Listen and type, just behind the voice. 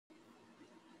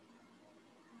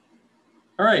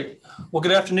All right. Well,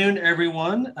 good afternoon,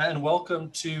 everyone, and welcome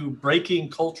to Breaking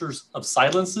Cultures of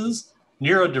Silences,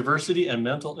 Neurodiversity and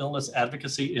Mental Illness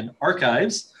Advocacy in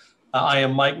Archives. I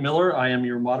am Mike Miller. I am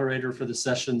your moderator for the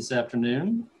session this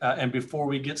afternoon. And before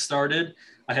we get started,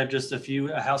 I have just a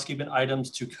few housekeeping items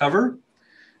to cover.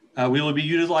 We will be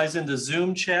utilizing the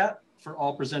Zoom chat for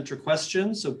all presenter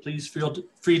questions, so please feel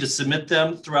free to submit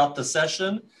them throughout the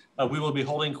session. We will be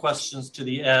holding questions to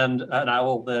the end, and I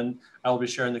will be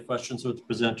sharing the questions with the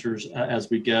presenters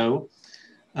as we go.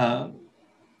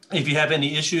 If you have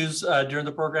any issues during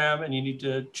the program and you need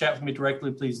to chat with me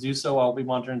directly, please do so. I'll be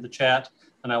monitoring the chat,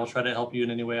 and I will try to help you in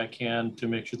any way I can to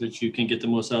make sure that you can get the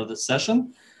most out of this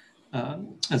session.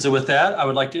 And so with that, I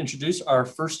would like to introduce our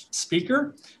first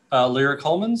speaker, Lyric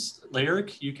Holmans.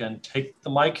 Lyric, you can take the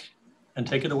mic and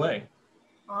take it away.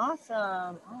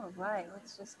 Awesome. All right,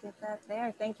 let's just get that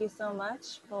there. Thank you so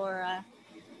much for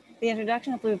the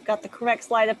introduction. Hopefully we've got the correct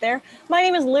slide up there. My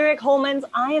name is Lyric Holmans.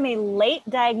 I am a late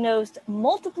diagnosed,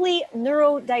 multiply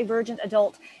neurodivergent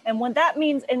adult. And what that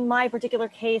means in my particular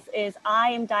case is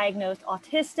I am diagnosed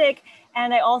autistic,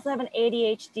 and I also have an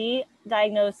ADHD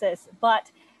diagnosis.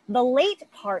 But the late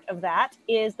part of that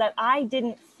is that I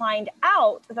didn't find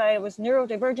out that I was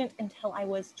neurodivergent until I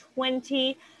was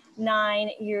 29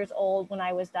 years old when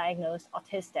I was diagnosed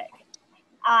autistic.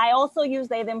 I also use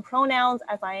they, them pronouns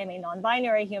as I am a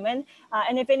non-binary human.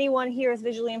 And if anyone here is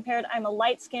visually impaired, I'm a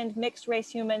light-skinned mixed race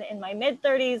human in my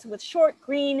mid-30s with short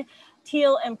green,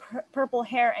 teal, and purple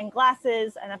hair and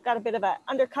glasses. And I've got a bit of an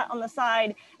undercut on the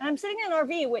side. And I'm sitting in an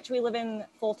RV, which we live in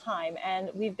full time. And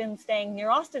we've been staying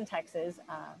near Austin, Texas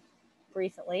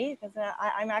recently, because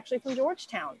I'm actually from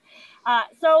Georgetown.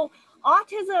 So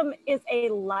autism is a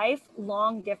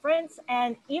lifelong difference.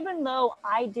 And even though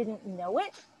I didn't know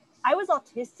it, I was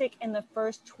autistic in the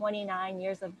first 29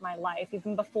 years of my life,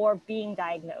 even before being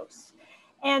diagnosed.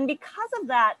 And because of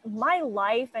that, my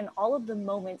life and all of the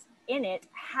moments in it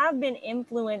have been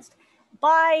influenced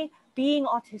by being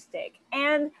autistic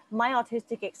and my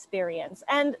autistic experience.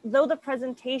 And though the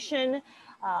presentation,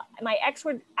 my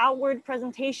outward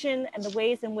presentation and the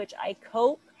ways in which I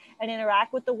cope and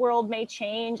interact with the world may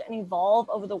change and evolve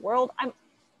over the world,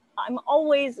 I'm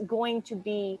always going to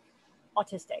be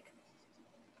autistic.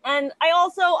 And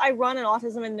I run an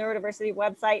autism and neurodiversity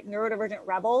website, Neurodivergent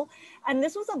Rebel. And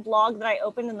this was a blog that I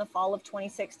opened in the fall of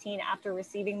 2016 after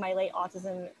receiving my late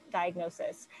autism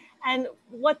diagnosis. And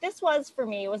what this was for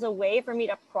me was a way for me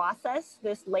to process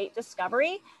this late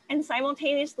discovery and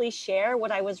simultaneously share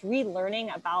what I was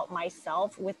relearning about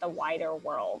myself with the wider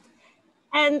world.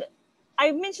 And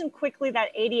I mentioned quickly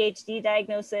that ADHD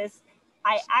diagnosis.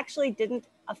 I actually didn't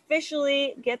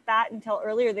officially get that until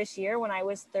earlier this year when I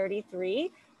was 33.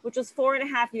 Which was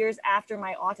 4.5 years after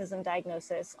my autism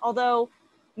diagnosis. Although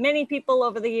many people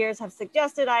over the years have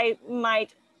suggested I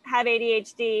might have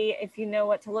ADHD. If you know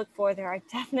what to look for, there are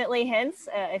definitely hints.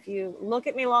 If you look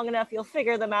at me long enough, you'll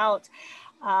figure them out.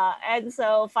 And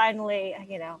so finally,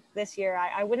 this year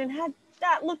I went and had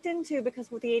that looked into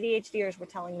because what the ADHDers were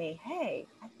telling me, hey,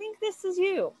 I think this is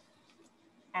you.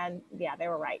 And yeah, they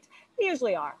were right. They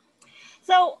usually are.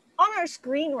 So on our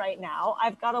screen right now,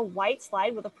 I've got a white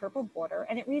slide with a purple border,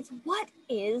 and it reads, what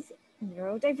is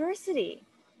neurodiversity?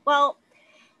 Well,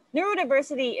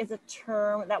 neurodiversity is a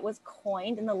term that was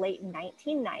coined in the late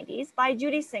 1990s by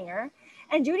Judy Singer.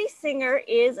 And Judy Singer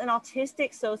is an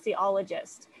autistic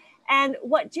sociologist. And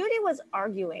what Judy was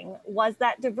arguing was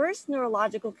that diverse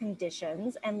neurological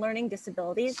conditions and learning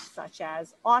disabilities, such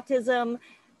as autism,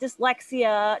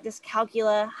 dyslexia,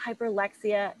 dyscalculia,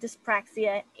 hyperlexia,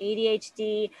 dyspraxia,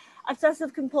 ADHD,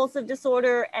 obsessive compulsive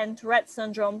disorder, and Tourette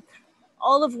syndrome,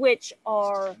 all of which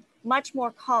are much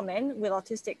more common with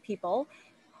autistic people,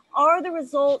 are the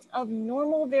result of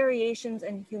normal variations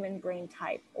in human brain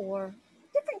type, or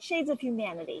different shades of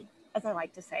humanity, as I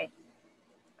like to say.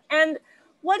 And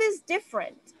what is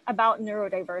different about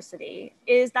neurodiversity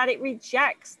is that it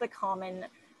rejects the common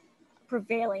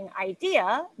prevailing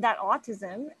idea that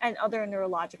autism and other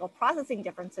neurological processing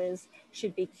differences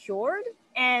should be cured,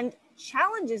 and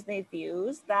challenges the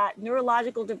views that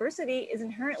neurological diversity is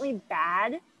inherently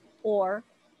bad or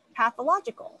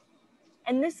pathological.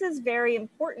 And this is very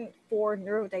important for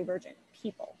neurodivergent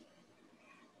people.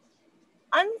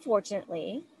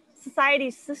 Unfortunately,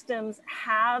 society's systems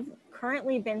have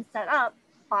currently been set up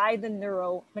by the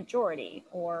neuro majority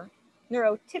or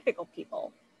neurotypical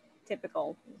people.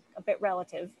 Typical, a bit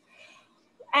relative.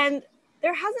 And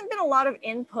there hasn't been a lot of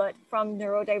input from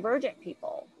neurodivergent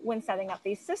people when setting up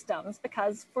these systems,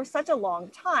 because for such a long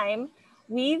time,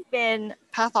 we've been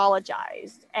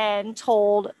pathologized and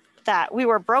told that we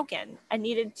were broken and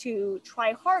needed to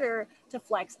try harder to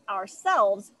flex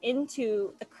ourselves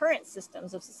into the current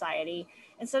systems of society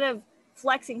instead of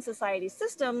flexing society's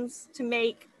systems to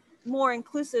make more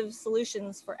inclusive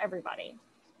solutions for everybody.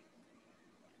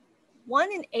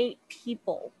 1 in 8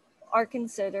 people are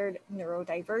considered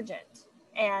neurodivergent.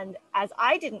 And as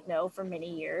I didn't know for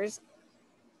many years,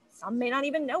 some may not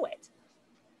even know it.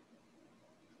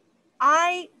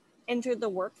 I entered the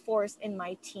workforce in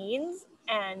my teens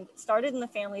and started in the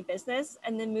family business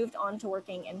and then moved on to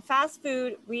working in fast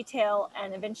food, retail,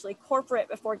 and eventually corporate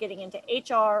before getting into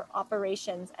HR,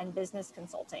 operations, and business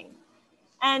consulting.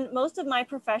 And most of my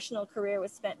professional career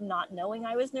was spent not knowing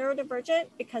I was neurodivergent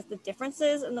because the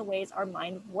differences in the ways our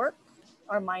minds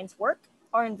work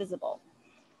are invisible.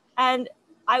 And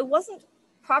I wasn't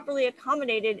properly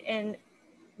accommodated in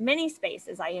many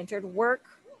spaces I entered, work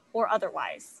or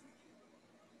otherwise.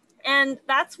 And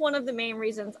that's one of the main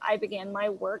reasons I began my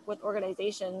work with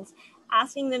organizations,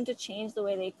 asking them to change the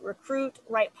way they recruit,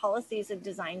 write policies, and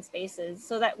design spaces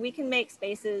so that we can make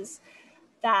spaces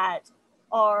that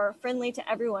are friendly to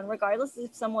everyone, regardless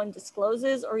if someone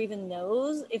discloses or even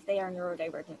knows if they are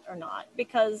neurodivergent or not.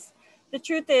 Because the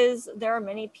truth is, there are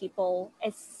many people,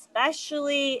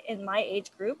 especially in my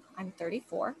age group, I'm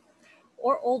 34,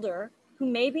 or older, who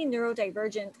may be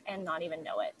neurodivergent and not even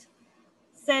know it.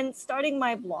 Since starting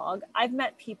my blog, I've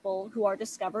met people who are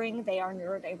discovering they are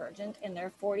neurodivergent in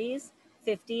their 40s,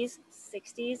 50s,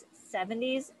 60s,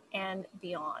 70s, and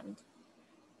beyond.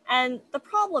 And the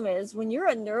problem is when you're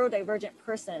a neurodivergent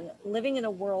person living in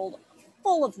a world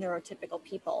full of neurotypical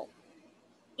people,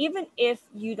 even if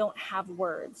you don't have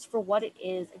words for what it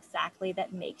is exactly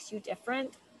that makes you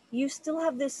different, you still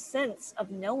have this sense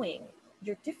of knowing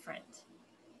you're different.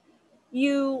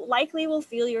 You likely will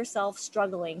feel yourself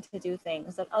struggling to do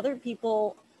things that other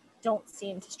people don't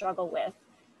seem to struggle with.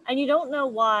 And you don't know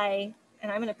why, and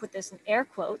I'm going to put this in air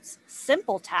quotes,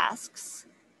 simple tasks,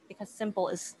 because simple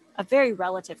is a very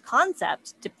relative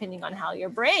concept depending on how your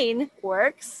brain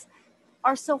works,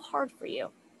 are so hard for you.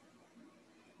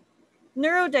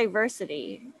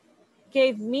 Neurodiversity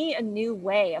gave me a new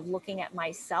way of looking at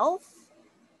myself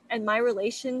and my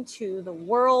relation to the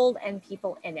world and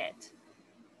people in it.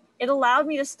 It allowed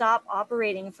me to stop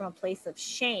operating from a place of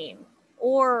shame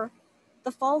or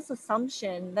the false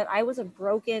assumption that I was a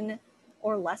broken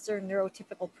or lesser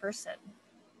neurotypical person.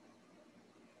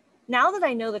 Now that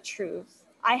I know the truth,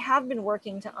 I have been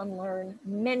working to unlearn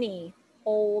many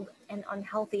old and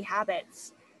unhealthy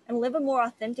habits and live a more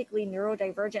authentically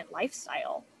neurodivergent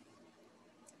lifestyle.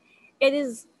 It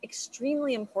is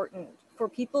extremely important for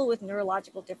people with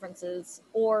neurological differences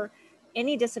or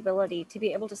any disability to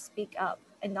be able to speak up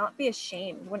and not be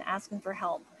ashamed when asking for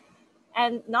help.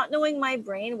 And not knowing my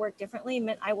brain worked differently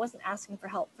meant I wasn't asking for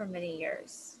help for many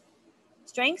years.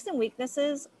 Strengths and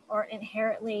weaknesses aren't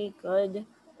inherently good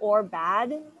or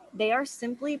bad. They are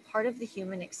simply part of the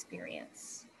human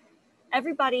experience.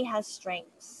 Everybody has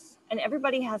strengths and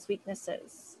everybody has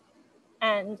weaknesses.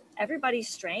 And everybody's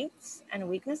strengths and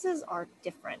weaknesses are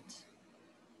different.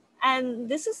 And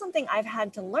this is something I've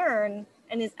had to learn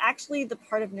and is actually the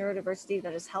part of neurodiversity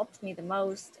that has helped me the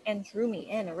most and drew me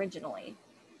in originally.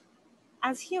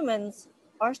 As humans,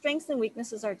 our strengths and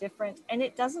weaknesses are different, and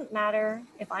it doesn't matter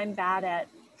if I'm bad at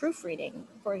proofreading,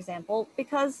 for example,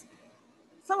 because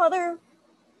some other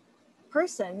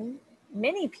person,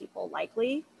 many people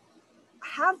likely,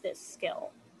 have this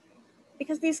skill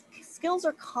because these skills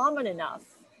are common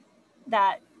enough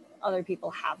that other people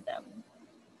have them.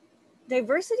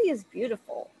 Diversity is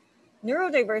beautiful.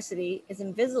 Neurodiversity is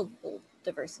invisible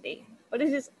diversity, but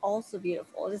it is also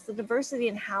beautiful. It is the diversity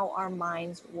in how our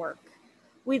minds work.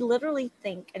 We literally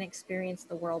think and experience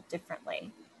the world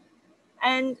differently.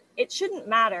 And it shouldn't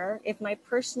matter if my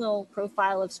personal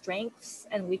profile of strengths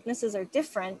and weaknesses are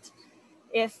different,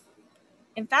 if,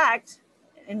 in fact,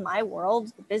 in my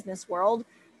world, the business world,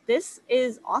 this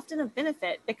is often a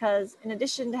benefit because in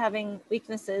addition to having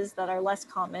weaknesses that are less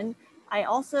common, I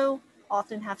also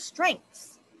often have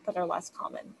strengths that are less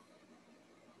common.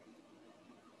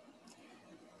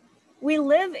 We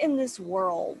live in this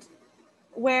world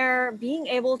where being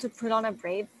able to put on a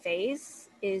brave face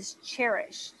is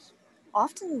cherished,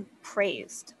 often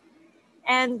praised.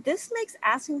 And this makes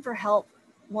asking for help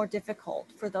more difficult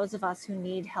for those of us who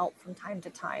need help from time to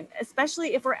time,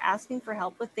 especially if we're asking for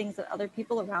help with things that other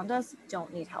people around us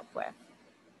don't need help with.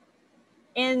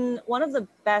 In one of the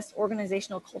best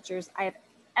organizational cultures I have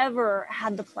ever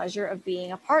had the pleasure of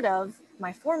being a part of,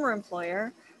 my former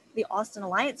employer, the Austin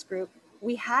Alliance Group,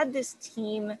 we had this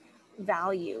team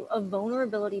value of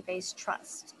vulnerability-based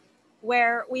trust,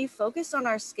 where we focused on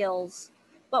our skills,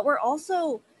 but we're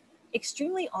also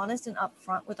extremely honest and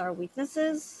upfront with our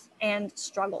weaknesses and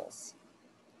struggles.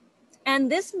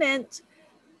 And this meant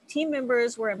team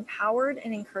members were empowered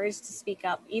and encouraged to speak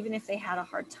up, even if they had a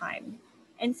hard time.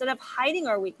 Instead of hiding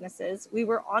our weaknesses, we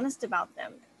were honest about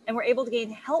them and were able to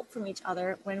gain help from each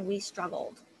other when we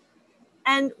struggled.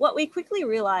 And what we quickly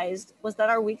realized was that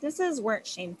our weaknesses weren't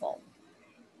shameful.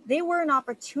 They were an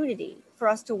opportunity for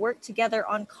us to work together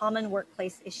on common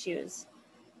workplace issues.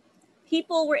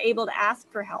 People were able to ask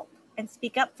for help and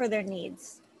speak up for their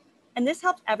needs. And this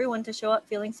helped everyone to show up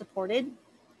feeling supported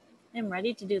and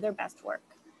ready to do their best work.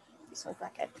 Just a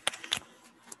second.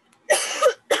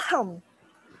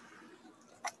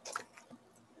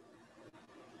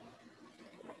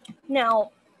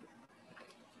 Now,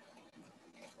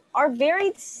 our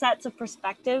varied sets of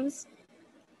perspectives,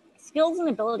 skills, and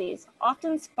abilities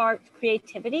often sparked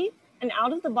creativity and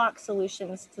out-of-the-box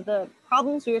solutions to the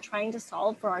problems we were trying to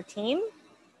solve for our team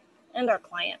and our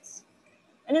clients.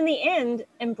 And in the end,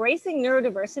 embracing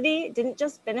neurodiversity didn't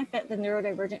just benefit the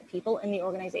neurodivergent people in the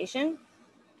organization,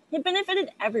 it benefited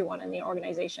everyone in the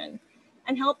organization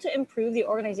and helped to improve the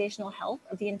organizational health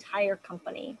of the entire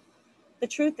company. The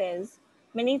truth is,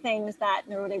 many things that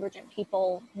neurodivergent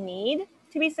people need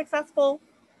to be successful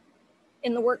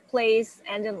in the workplace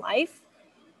and in life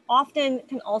often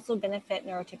can also benefit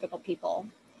neurotypical people.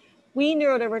 We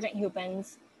neurodivergent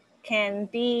humans can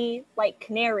be like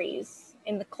canaries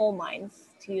in the coal mines,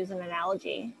 to use an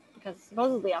analogy, because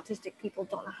supposedly autistic people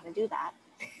don't know how to do that,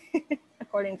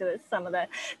 according to some of the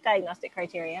diagnostic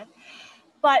criteria.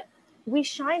 But we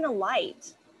shine a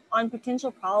light on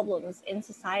potential problems in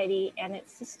society and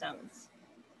its systems.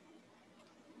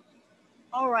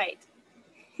 All right.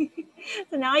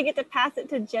 So now I get to pass it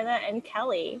to Jenna and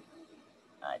Kelly.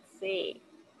 Let's see.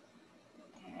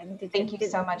 And thank you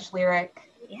so much, Lyric.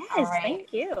 Yes, right.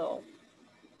 Thank you.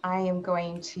 I am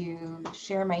going to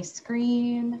share my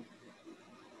screen.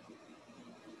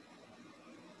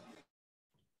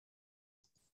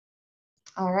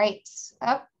 All right,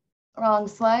 up, wrong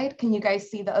slide. Can you guys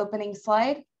see the opening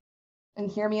slide and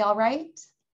hear me all right?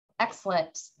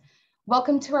 Excellent.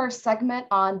 Welcome to our segment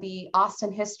on the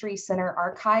Austin History Center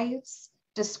Archives,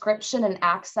 description and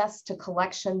access to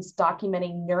collections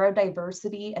documenting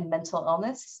neurodiversity and mental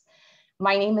illness.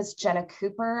 My name is Jenna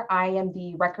Cooper. I am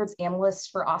the records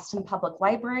analyst for Austin Public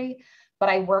Library, but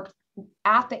I work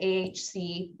at the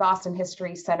AHC, the Austin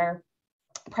History Center,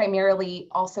 primarily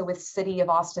also with City of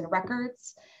Austin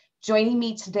Records. Joining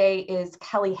me today is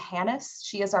Kelly Hannes.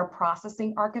 She is our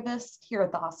processing archivist here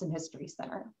at the Austin History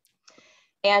Center.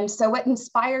 And so what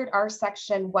inspired our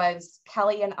section was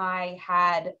Kelly and I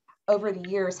had, over the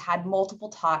years, had multiple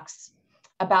talks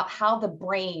about how the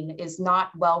brain is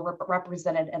not well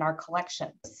represented in our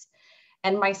collections.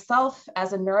 And myself,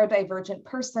 as a neurodivergent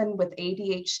person with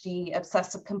ADHD,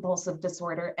 obsessive compulsive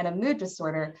disorder, and a mood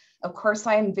disorder, of course,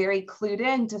 I am very clued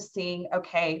in to seeing,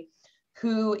 okay,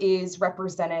 who is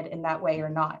represented in that way or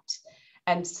not.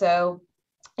 And so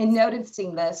in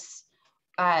noticing this,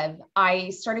 I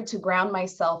started to ground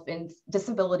myself in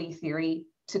disability theory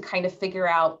to kind of figure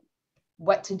out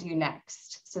what to do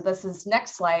next. So this is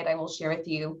next slide I will share with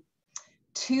you.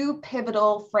 2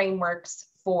 pivotal frameworks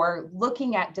for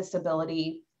looking at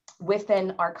disability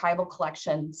within archival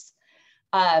collections.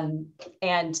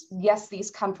 And yes, these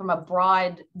come from a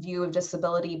broad view of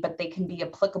disability, but they can be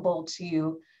applicable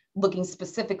to looking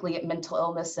specifically at mental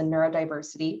illness and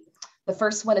neurodiversity. The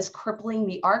first one is Crippling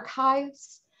the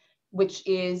Archives, which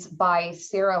is by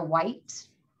Sarah White.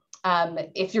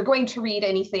 If you're going to read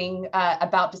anything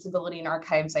about disability in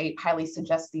archives, I highly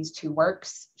suggest these 2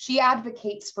 works. She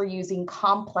advocates for using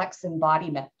complex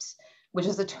embodiment, which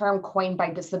is a term coined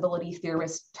by disability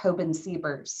theorist Tobin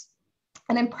Siebers.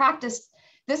 And in practice,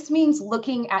 this means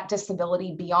looking at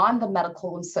disability beyond the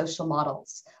medical and social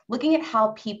models, looking at how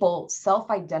people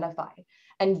self-identify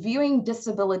and viewing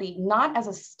disability not as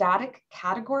a static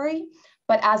category,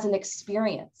 but as an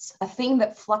experience, a thing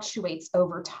that fluctuates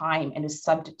over time and is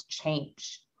subject to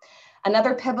change.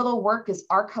 Another pivotal work is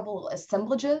Archival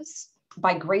Assemblages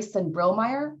by Grayson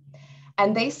Brillmeyer,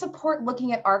 and they support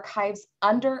looking at archives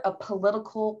under a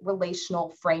political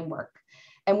relational framework.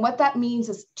 And what that means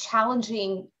is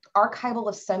challenging archival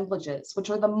assemblages, which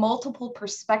are the multiple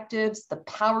perspectives, the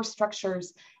power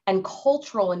structures, and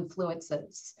cultural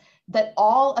influences that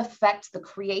all affect the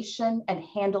creation and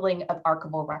handling of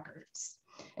archival records.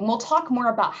 And we'll talk more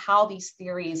about how these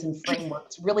theories and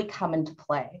frameworks really come into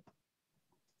play.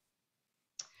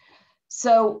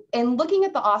 So in looking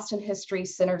at the Austin History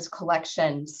Center's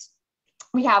collections,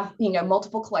 we have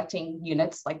multiple collecting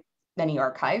units like many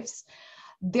archives.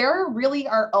 There really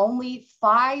are only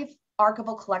 5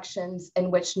 archival collections in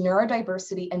which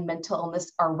neurodiversity and mental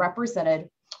illness are represented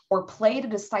or played a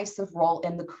decisive role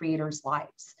in the creators'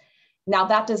 lives. Now,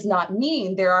 that does not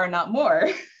mean there are not more.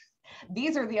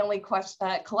 These are the only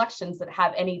collections that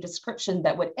have any description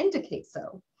that would indicate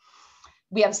so.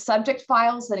 We have subject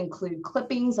files that include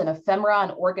clippings and ephemera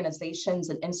on organizations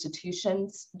and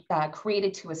institutions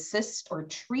created to assist or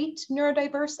treat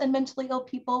neurodiverse and mentally ill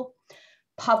people.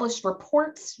 Published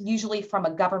reports, usually from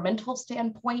a governmental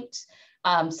standpoint,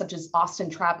 such as Austin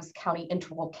Travis County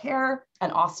Integral Care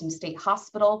and Austin State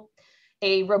Hospital.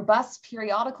 A robust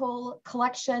periodical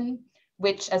collection,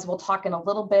 which, as we'll talk in a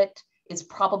little bit, is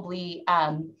probably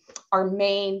our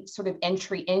main sort of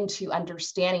entry into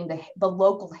understanding the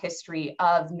local history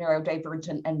of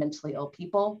neurodivergent and mentally ill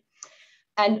people.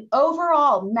 And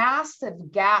overall,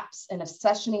 massive gaps in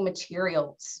accessioning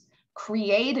materials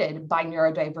created by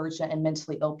neurodivergent and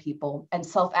mentally ill people and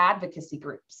self-advocacy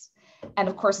groups. And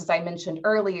of course, as I mentioned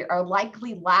earlier, a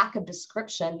likely lack of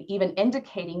description, even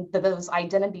indicating that those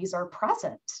identities are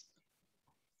present.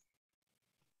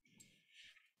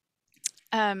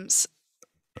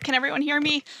 Can everyone hear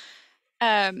me?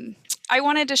 I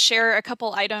wanted to share a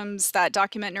couple items that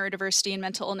document neurodiversity and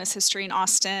mental illness history in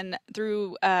Austin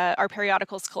through our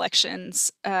periodicals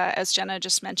collections, as Jenna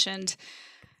just mentioned.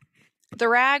 The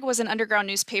Rag was an underground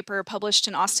newspaper published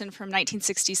in Austin from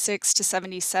 1966 to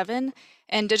 77,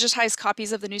 and digitized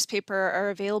copies of the newspaper are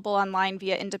available online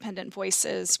via Independent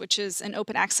Voices, which is an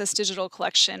open access digital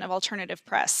collection of alternative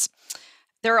press.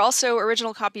 There are also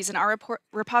original copies in our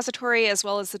repository, as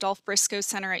well as the Dolph Briscoe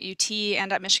Center at UT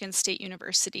and at Michigan State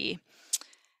University.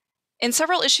 In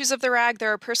several issues of the Rag,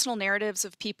 there are personal narratives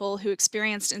of people who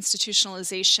experienced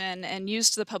institutionalization and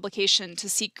used the publication to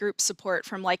seek group support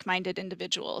from like-minded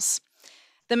individuals.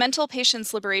 The Mental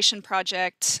Patients Liberation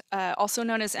Project, also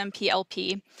known as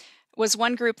MPLP, was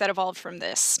one group that evolved from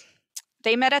this.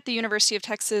 They met at the University of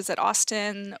Texas at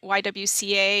Austin,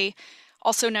 YWCA,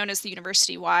 also known as the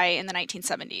University Y, in the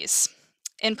 1970s.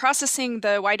 In processing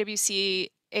the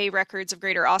YWCA records of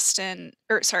Greater Austin,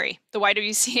 the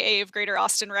YWCA of Greater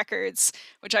Austin records,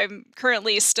 which I'm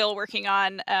currently still working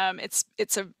on,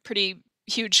 it's a pretty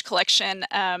huge collection.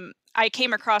 I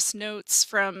came across notes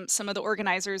from some of the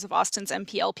organizers of Austin's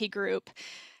MPLP group,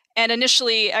 and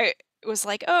initially I was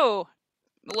like, oh,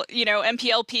 you know,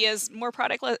 MPLP is more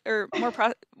product, more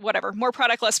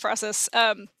product, less process.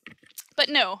 But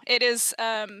no, it is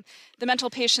the Mental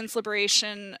Patients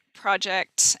Liberation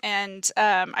Project, and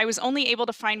I was only able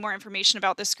to find more information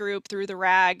about this group through the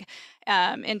Rag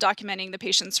in documenting the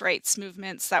patients' rights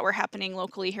movements that were happening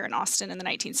locally here in Austin in the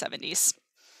 1970s.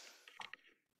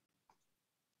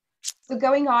 So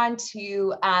going on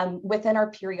to, within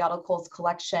our periodicals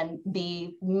collection,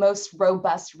 the most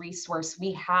robust resource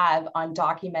we have on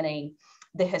documenting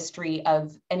the history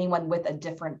of anyone with a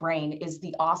different brain is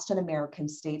the Austin American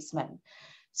Statesman.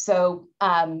 So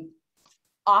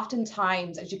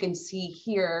oftentimes, as you can see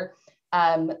here,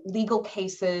 legal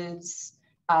cases,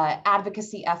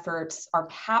 advocacy efforts are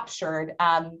captured.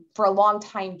 For a long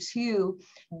time too,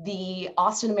 the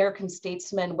Austin American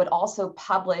Statesman would also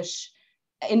publish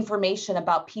information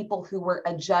about people who were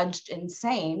adjudged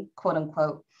insane, quote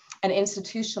unquote, and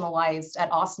institutionalized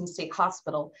at Austin State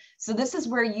Hospital. So this is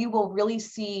where you will really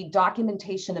see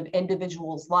documentation of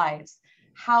individuals' lives.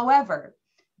 However,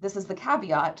 this is the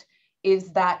caveat,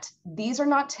 is that these are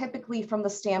not typically from the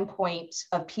standpoint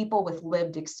of people with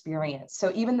lived experience.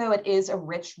 So even though it is a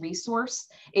rich resource,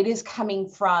 it is coming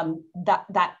from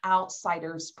that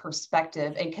outsider's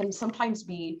perspective and can sometimes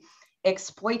be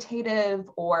exploitative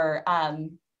or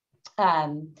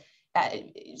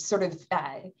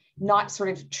not sort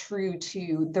of true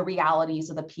to the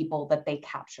realities of the people that they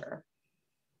capture.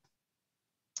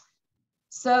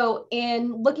 So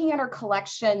in looking at our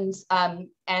collections,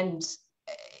 and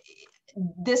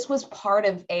this was part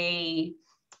of a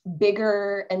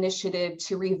bigger initiative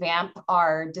to revamp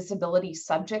our disability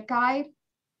subject guide.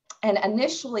 And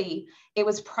initially, it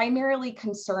was primarily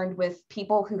concerned with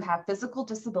people who have physical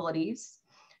disabilities,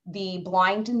 the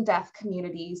blind and deaf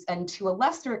communities, and to a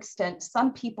lesser extent,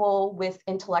 some people with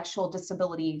intellectual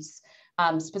disabilities,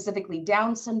 specifically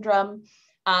Down syndrome.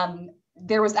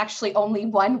 There was actually only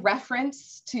one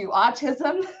reference to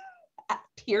autism,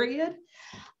 period.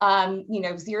 0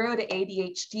 to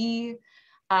ADHD,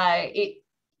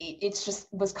 it just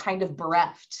was kind of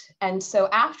bereft. And so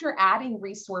after adding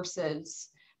resources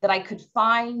that I could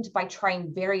find by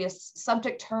trying various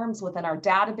subject terms within our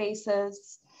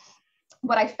databases,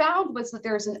 what I found was that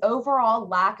there's an overall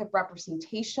lack of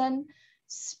representation,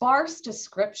 sparse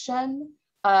description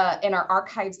in our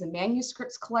archives and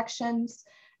manuscripts collections,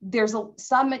 There's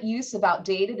some use of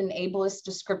outdated and ableist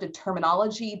descriptive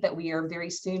terminology that we are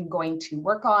very soon going to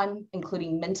work on,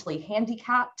 including mentally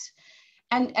handicapped,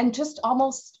 and just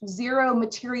almost zero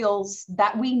materials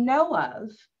that we know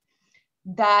of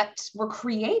that were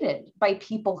created by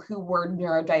people who were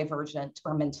neurodivergent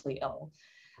or mentally ill.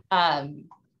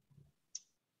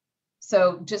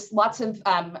 So just lots of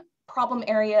problem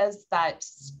areas that,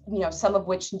 some of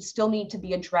which still need to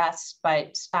be addressed,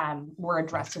 but were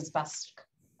addressed as best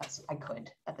as I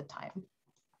could at the time.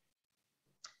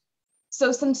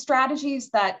 So some strategies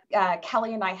that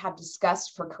Kelly and I have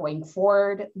discussed for going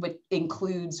forward, which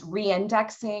includes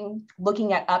re-indexing,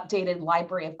 looking at updated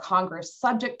Library of Congress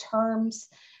subject terms,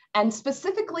 and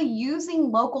specifically using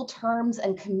local terms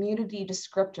and community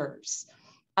descriptors.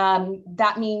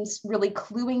 That means really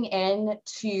cluing in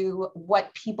to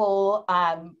what people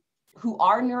who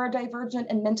are neurodivergent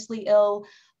and mentally ill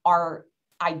are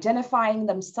identifying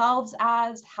themselves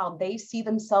as, how they see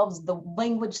themselves, the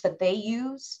language that they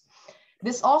use.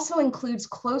 This also includes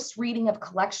close reading of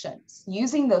collections,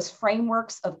 using those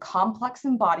frameworks of complex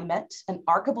embodiment and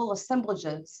archival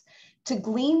assemblages to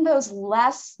glean those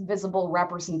less visible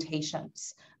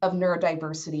representations of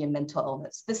neurodiversity and mental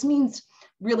illness. This means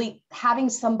really having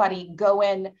somebody go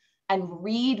in and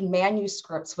read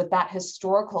manuscripts with that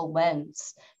historical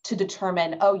lens to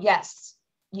determine, oh yes,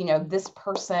 this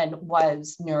person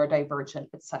was neurodivergent,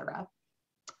 et cetera.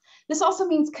 This also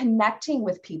means connecting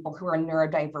with people who are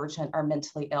neurodivergent or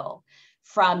mentally ill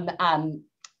from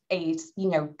a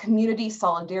community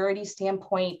solidarity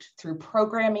standpoint, through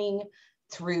programming,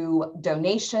 through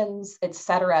donations, et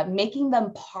cetera, making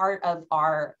them part of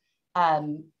our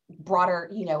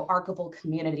broader archival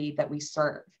community that we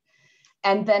serve.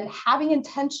 And then having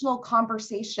intentional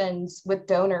conversations with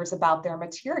donors about their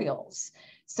materials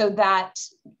so that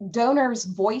donors'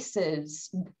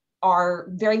 voices are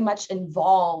very much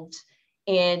involved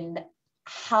in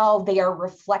how they are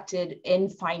reflected in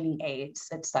finding aids,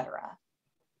 et cetera.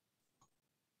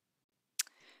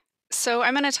 So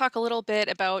I'm going to talk a little bit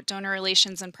about donor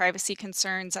relations and privacy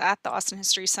concerns at the Austin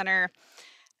History Center.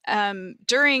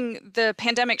 During the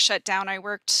pandemic shutdown, I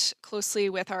worked closely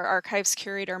with our archives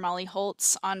curator, Molly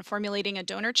Holtz, on formulating a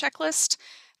donor checklist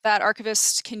that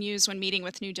archivists can use when meeting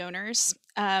with new donors.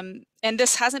 And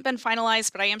this hasn't been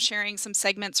finalized, but I am sharing some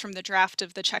segments from the draft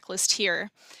of the checklist here.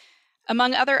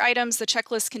 Among other items, the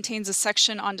checklist contains a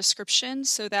section on description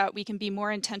so that we can be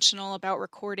more intentional about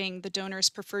recording the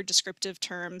donor's preferred descriptive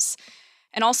terms,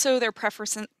 and also their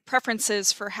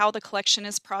preferences for how the collection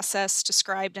is processed,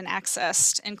 described, and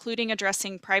accessed, including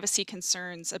addressing privacy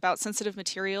concerns about sensitive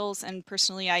materials and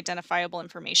personally identifiable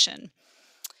information.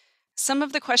 Some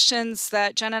of the questions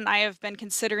that Jenna and I have been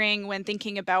considering when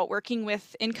thinking about working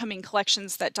with incoming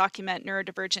collections that document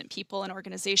neurodivergent people and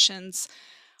organizations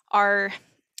are: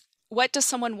 what does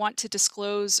someone want to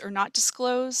disclose or not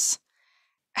disclose?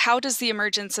 How does the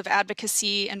emergence of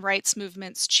advocacy and rights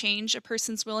movements change a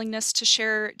person's willingness to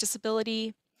share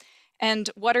disability? And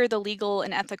what are the legal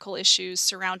and ethical issues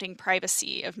surrounding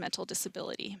privacy of mental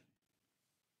disability?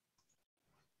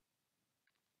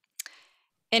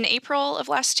 In April of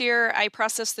last year, I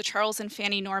processed the Charles and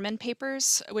Fannie Norman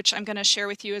papers, which I'm going to share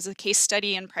with you as a case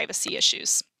study in privacy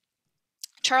issues.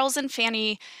 Charles and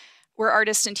Fannie were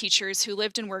artists and teachers who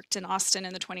lived and worked in Austin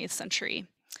in the 20th century.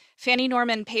 Fannie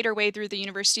Norman paid her way through the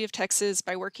University of Texas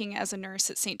by working as a nurse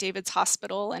at St. David's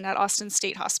Hospital and at Austin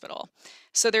State Hospital.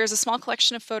 So there's a small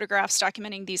collection of photographs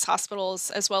documenting these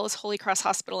hospitals, as well as Holy Cross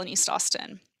Hospital in East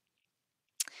Austin.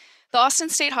 The Austin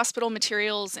State Hospital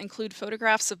materials include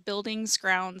photographs of buildings,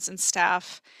 grounds, and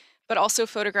staff, but also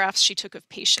photographs she took of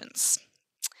patients.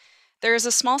 There is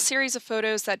a small series of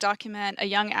photos that document a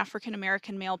young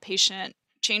African-American male patient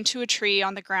chained to a tree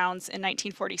on the grounds in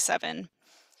 1947.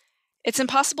 It's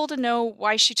impossible to know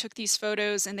why she took these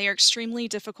photos, and they are extremely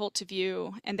difficult to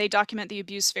view, and they document the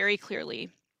abuse very clearly.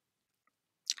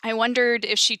 I wondered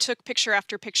if she took picture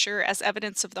after picture as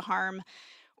evidence of the harm,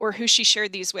 or who she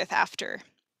shared these with after.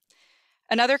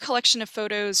 Another collection of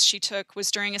photos she took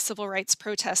was during a civil rights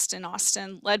protest in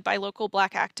Austin, led by local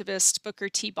Black activist Booker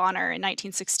T. Bonner in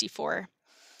 1964.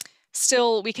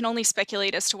 Still, we can only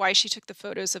speculate as to why she took the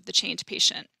photos of the chained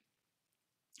patient.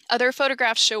 Other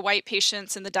photographs show white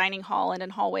patients in the dining hall and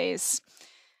in hallways.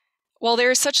 While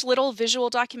there is such little visual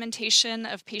documentation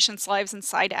of patients' lives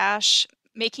inside ASH,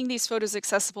 making these photos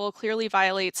accessible clearly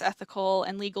violates ethical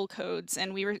and legal codes,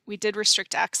 and we did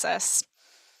restrict access.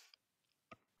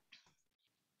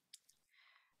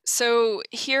 So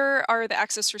here are the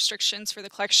access restrictions for the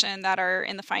collection that are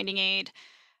in the finding aid.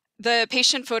 The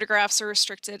patient photographs are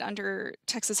restricted under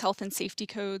Texas health and safety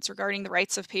codes regarding the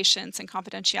rights of patients and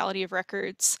confidentiality of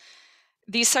records.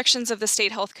 These sections of the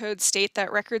state health code state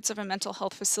that records of a mental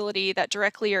health facility that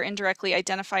directly or indirectly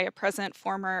identify a present,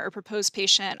 former, or proposed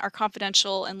patient are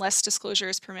confidential unless disclosure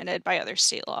is permitted by other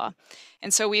state law.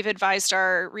 And so we've advised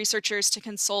our researchers to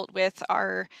consult with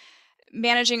our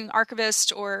managing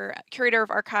archivist or curator of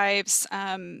archives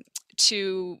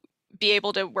to be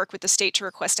able to work with the state to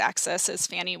request access, as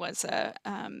Fanny was a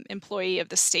employee of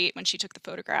the state when she took the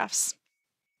photographs.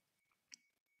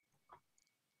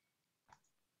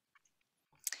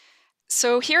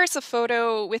 So here's a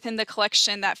photo within the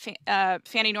collection that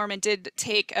Fanny Norman did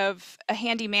take of a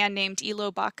handyman named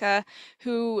Elo Baca,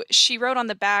 who she wrote on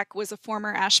the back was a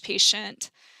former ASH patient.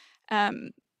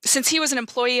 Since he was an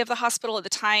employee of the hospital at the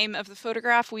time of the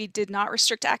photograph, we did not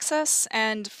restrict access.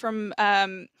 And from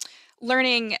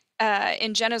learning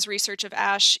in Jenna's research of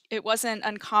ASH, it wasn't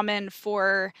uncommon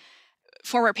for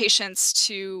former patients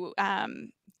to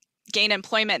gain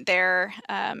employment there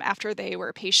after they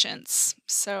were patients.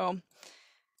 So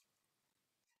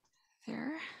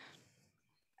there.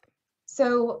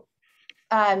 So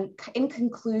in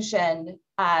conclusion,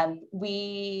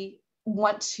 we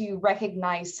want to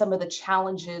recognize some of the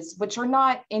challenges which are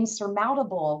not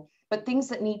insurmountable, but things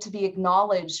that need to be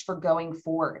acknowledged for going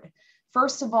forward.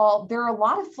 First of all, there are a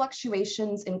lot of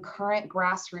fluctuations in current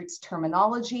grassroots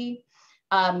terminology.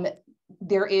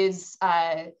 There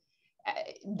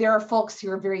are folks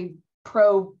who are very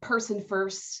pro person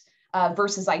first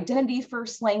versus identity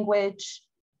first language,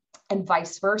 and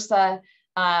vice versa.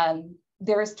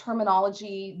 There is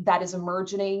terminology that is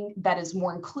emerging that is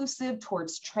more inclusive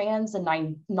towards trans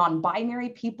and non-binary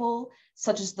people,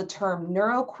 such as the term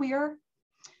neuroqueer,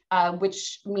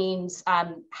 which means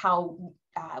how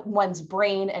one's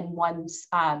brain and one's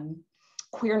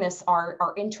queerness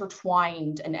are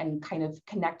intertwined and kind of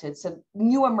connected. So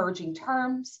new emerging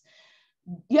terms.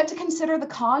 You have to consider the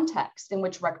context in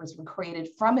which records were created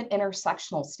from an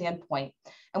intersectional standpoint.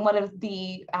 And one of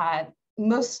the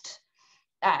most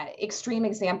extreme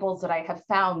examples that I have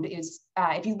found is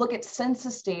if you look at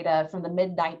census data from the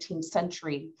mid-19th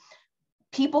century,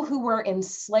 people who were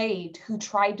enslaved, who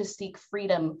tried to seek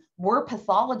freedom, were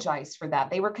pathologized for that.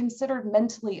 They were considered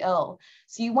mentally ill.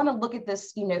 So you want to look at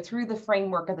this, through the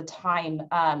framework of the time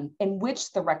in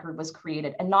which the record was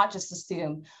created, and not just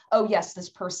assume, oh yes, this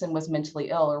person was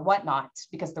mentally ill or whatnot,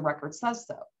 because the record says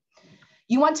so.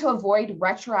 You want to avoid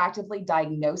retroactively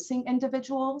diagnosing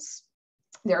individuals.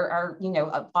 There are,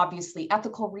 obviously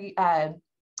ethical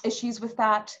issues with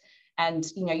that. And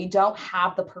you don't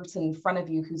have the person in front of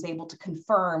you who's able to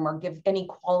confirm or give any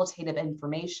qualitative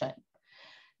information.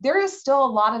 There is still a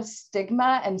lot of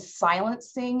stigma and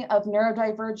silencing of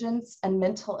neurodivergence and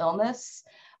mental illness,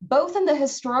 both in the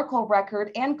historical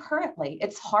record and currently.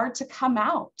 It's hard to come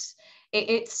out.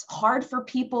 It's hard for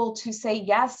people to say,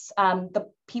 yes,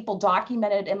 the people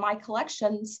documented in my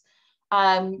collections,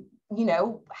 had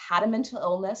a mental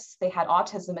illness, they had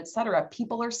autism, et cetera.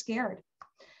 People are scared.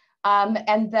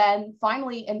 And then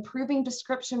finally, improving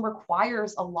description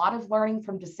requires a lot of learning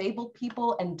from disabled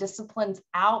people and disciplines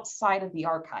outside of the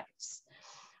archives,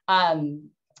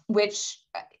 which,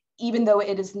 even though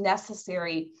it is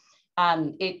necessary,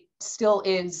 it still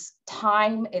is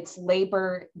time, it's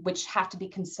labor, which have to be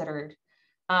considered.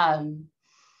 And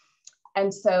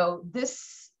so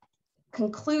this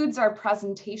concludes our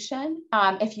presentation.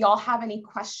 If y'all have any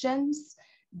questions,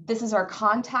 this is our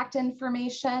contact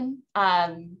information.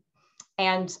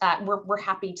 And we're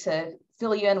happy to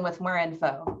fill you in with more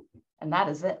info. And that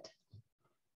is it.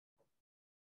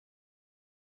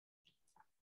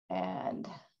 And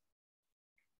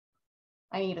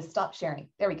I need to stop sharing.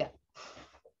 There we go.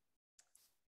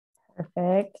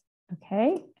 Perfect.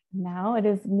 Okay, now it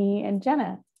is me and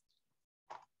Jenna.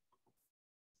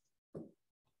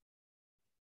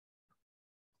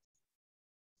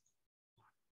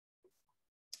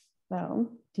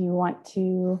 So do you want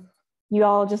to, you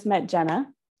all just met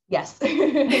Jenna. Yes.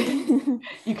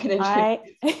 You can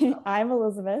introduce. I'm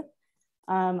Elizabeth.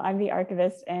 I'm the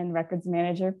archivist and records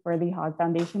manager for the Hogg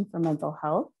Foundation for Mental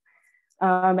Health.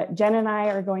 Jen and I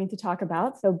are going to talk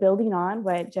about, so building on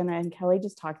what Jenna and Kelly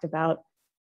just talked about,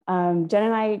 Jen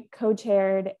and I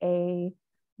co-chaired a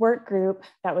work group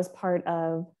that was part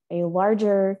of a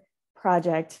larger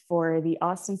project for the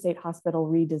Austin State Hospital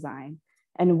redesign.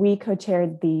 And we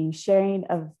co-chaired the sharing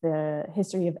of the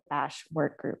history of ASH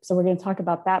work group. So we're going to talk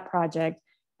about that project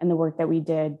and the work that we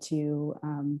did to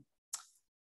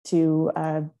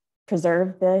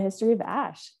preserve the history of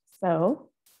ASH. So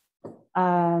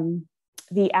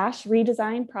the ASH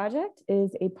redesign project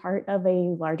is a part of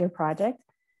a larger project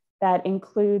that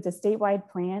includes a statewide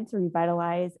plan to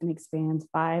revitalize and expand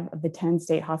 5 of the 10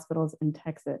 state hospitals in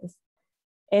Texas.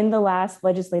 In the last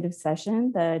legislative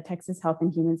session, the Texas Health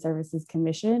and Human Services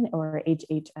Commission, or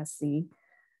HHSC,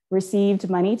 received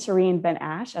money to reinvent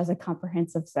ASH as a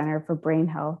comprehensive center for brain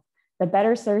health that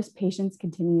better serves patients'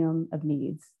 continuum of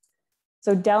needs.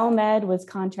 So DelMed was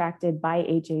contracted by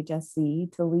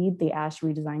HHSC to lead the ASH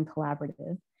Redesign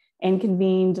Collaborative and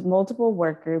convened multiple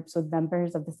work groups with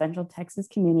members of the Central Texas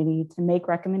community to make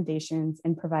recommendations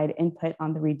and provide input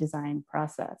on the redesign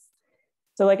process.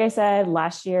 So like I said,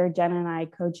 last year, Jen and I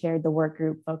co-chaired the work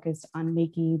group focused on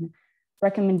making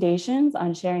recommendations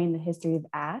on sharing the history of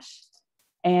ASH.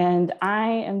 And I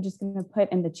am just going to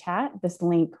put in the chat this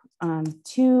link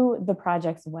to the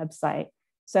project's website.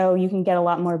 So you can get a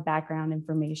lot more background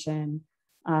information.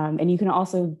 And you can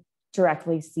also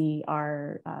directly see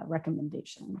our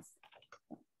recommendations.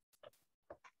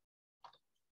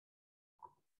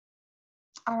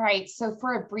 All right, so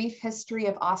for a brief history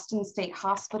of Austin State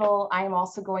Hospital, I am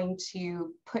also going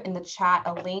to put in the chat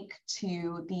a link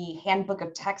to the Handbook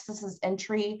of Texas's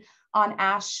entry on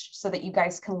ASH so that you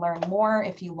guys can learn more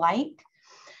if you like.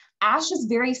 ASH is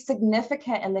very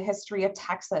significant in the history of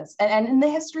Texas and in the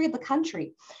history of the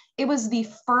country. It was the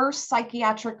first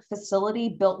psychiatric facility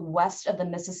built west of the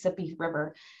Mississippi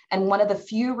River and one of the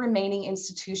few remaining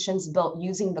institutions built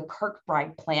using the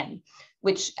Kirkbride Plan,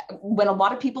 which when a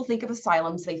lot of people think of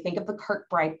asylums, they think of the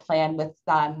Kirkbride Plan with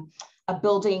a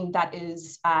building that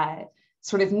is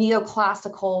sort of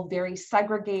neoclassical, very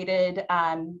segregated,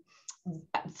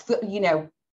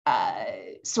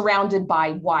 surrounded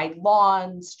by wide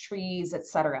lawns, trees,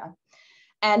 etc.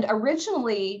 And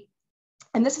originally,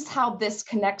 and this is how this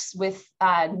connects with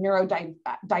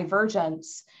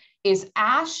neurodivergence, is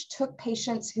ASH took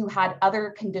patients who had other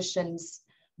conditions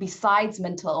besides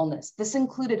mental illness. This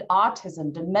included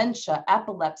autism, dementia,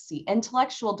 epilepsy,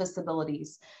 intellectual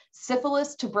disabilities,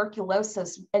 syphilis,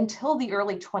 tuberculosis until the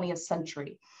early 20th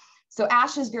century. So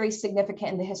ASH is very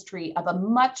significant in the history of a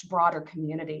much broader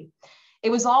community.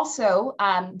 It was also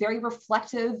very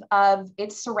reflective of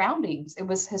its surroundings. It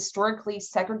was historically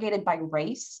segregated by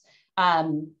race,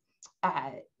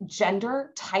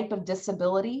 gender, type of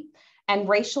disability, and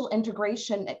racial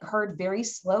integration occurred very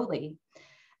slowly.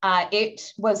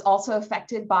 It was also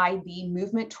affected by the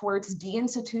movement towards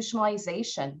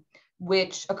deinstitutionalization,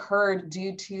 which occurred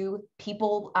due to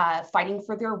people fighting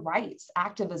for their rights,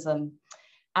 activism,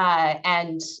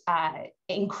 and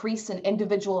increase in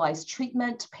individualized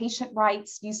treatment, patient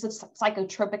rights, use of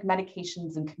psychotropic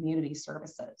medications, and community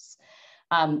services,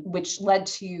 which led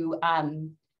to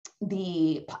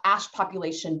the ASH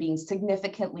population being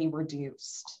significantly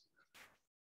reduced.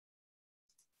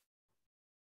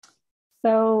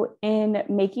 So in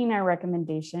making our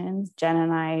recommendations, Jen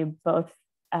and I both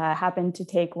happened to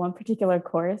take one particular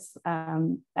course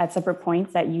at separate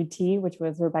points at UT, which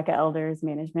was Rebecca Elder's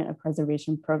Management of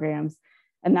Preservation Programs.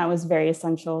 And that was very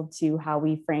essential to how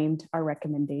we framed our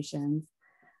recommendations.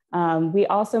 We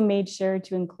also made sure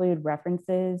to include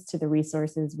references to the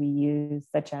resources we use,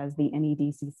 such as the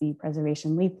NEDCC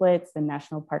preservation leaflets, the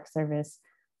National Park Service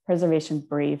preservation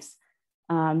briefs,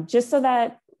 just so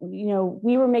that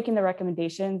we were making the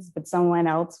recommendations, but someone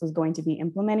else was going to be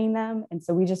implementing them. And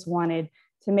so we just wanted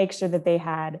to make sure that they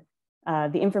had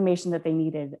the information that they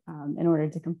needed in order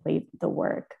to complete the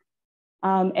work.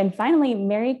 And finally,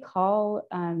 Mary Call,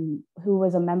 who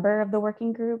was a member of the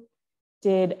working group,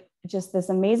 did just this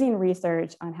amazing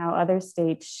research on how other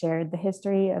states shared the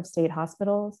history of state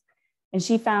hospitals. And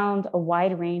she found a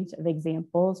wide range of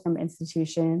examples from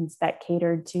institutions that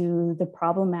catered to the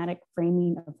problematic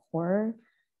framing of horror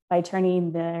by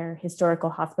turning their historical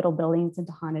hospital buildings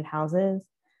into haunted houses,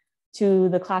 to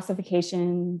the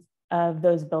classification of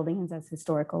those buildings as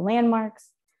historical landmarks,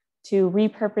 to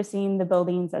repurposing the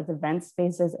buildings as event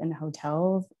spaces and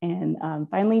hotels, and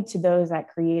finally to those that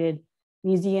created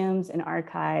museums and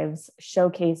archives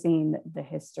showcasing the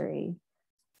history.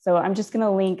 So I'm just going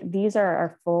to link, these are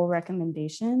our full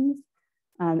recommendations.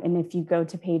 And if you go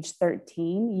to page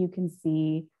 13, you can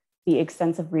see the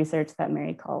extensive research that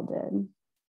Mary Call did.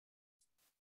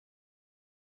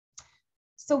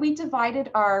 So we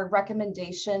divided our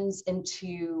recommendations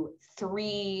into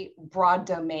 3 broad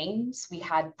domains. We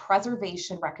had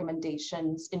preservation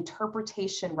recommendations,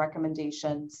 interpretation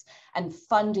recommendations, and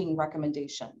funding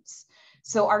recommendations.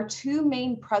 So our 2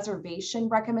 main preservation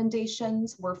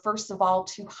recommendations were, first of all,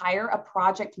 to hire a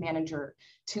project manager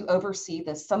to oversee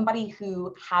this, somebody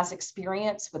who has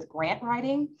experience with grant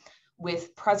writing,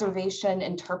 with preservation,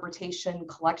 interpretation,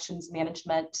 collections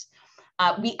management.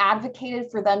 We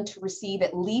advocated for them to receive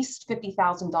at least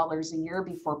 $50,000 a year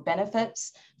before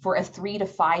benefits for a 3 to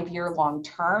 5 year long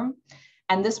term.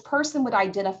 And this person would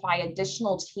identify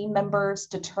additional team members,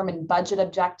 determine budget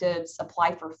objectives,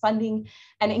 apply for funding,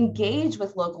 and engage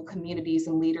with local communities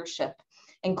and leadership,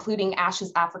 including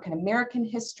ASH's African American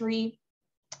history,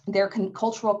 their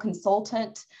cultural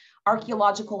consultant,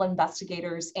 archaeological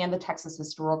investigators, and the Texas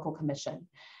Historical Commission.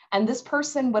 And this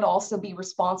person would also be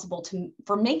responsible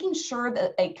for making sure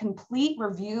that a complete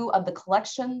review of the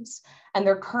collections and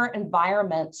their current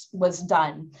environment was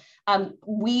done.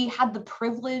 We had the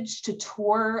privilege to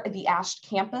tour the ASH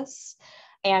campus,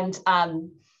 and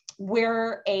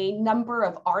where a number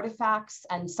of artifacts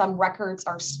and some records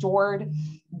are stored,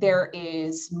 there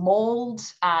is mold.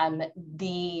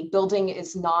 The building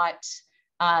is not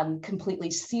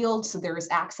completely sealed, so there is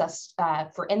access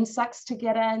for insects to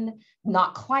get in,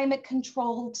 not climate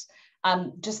controlled,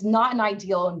 just not an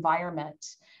ideal environment.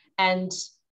 And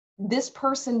this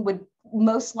person would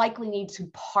most likely need to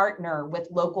partner with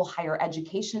local higher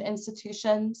education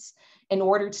institutions in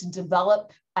order to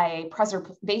develop a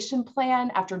preservation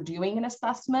plan after doing an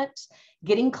assessment,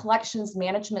 getting collections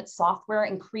management software,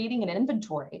 and creating an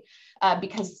inventory.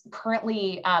 Because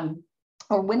currently,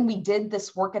 or when we did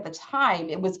this work at the time,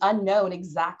 it was unknown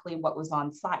exactly what was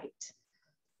on site.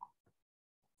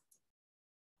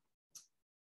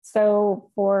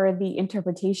 So for the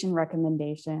interpretation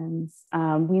recommendations,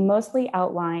 we mostly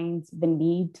outlined the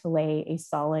need to lay a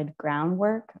solid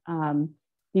groundwork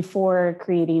before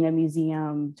creating a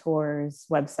museum, tours,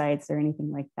 websites, or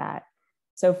anything like that.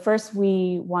 So first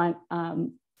we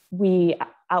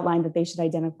outlined that they should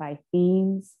identify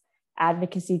themes,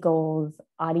 advocacy goals,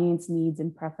 audience needs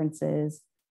and preferences,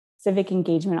 civic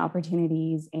engagement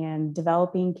opportunities, and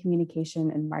developing communication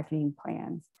and marketing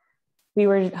plans. We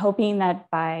were hoping that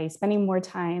by spending more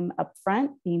time upfront,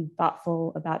 being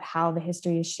thoughtful about how the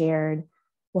history is shared,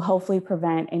 will hopefully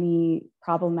prevent any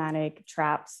problematic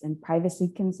traps and privacy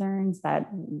concerns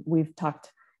that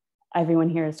everyone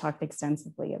here has talked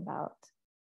extensively about.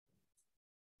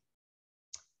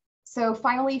 So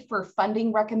finally, for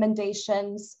funding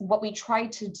recommendations, what we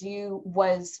tried to do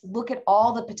was look at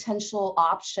all the potential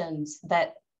options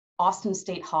that Austin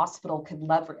State Hospital could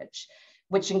leverage,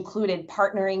 which included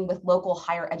partnering with local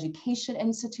higher education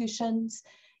institutions,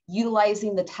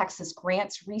 utilizing the Texas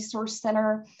Grants Resource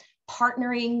Center,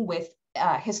 partnering with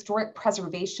historic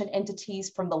preservation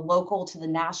entities from the local to the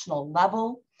national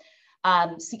level,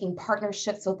 seeking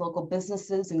partnerships with local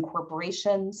businesses and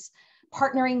corporations,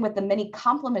 partnering with the many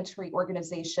complementary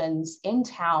organizations in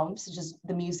town, such as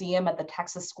the museum at the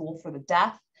Texas School for the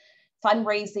Deaf,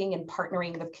 fundraising and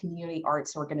partnering with community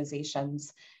arts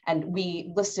organizations. And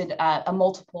we listed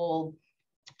multiple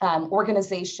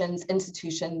organizations,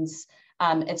 institutions,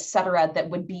 et cetera, that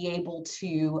would be able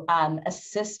to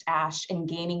assist ASH in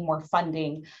gaining more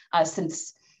funding,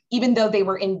 since even though they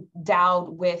were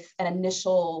endowed with an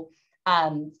initial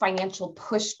financial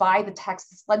push by the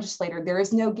Texas legislator, there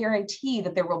is no guarantee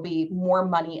that there will be more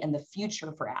money in the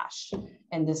future for ASH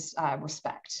in this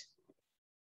respect.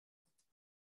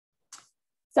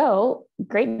 So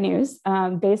great news.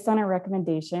 Based on our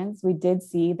recommendations, we did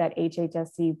see that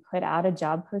HHSC put out a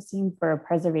job posting for a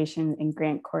preservation and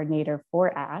grant coordinator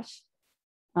for ASH.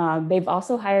 They've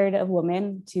also hired a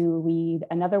woman to lead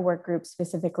another work group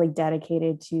specifically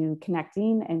dedicated to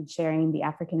connecting and sharing the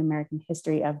African American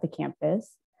history of the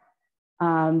campus.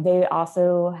 They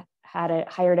also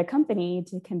hired a company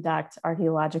to conduct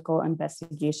archaeological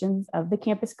investigations of the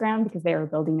campus ground because they were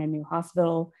building a new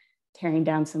hospital, tearing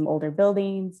down some older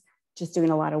buildings, just doing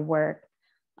a lot of work.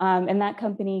 And that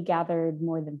company gathered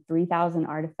more than 3,000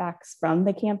 artifacts from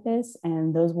the campus,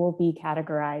 and those will be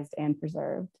categorized and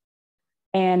preserved.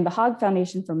 And the Hogg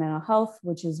Foundation for Mental Health,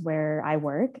 which is where I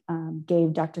work,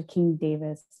 gave Dr. King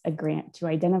Davis a grant to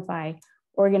identify,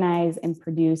 organize, and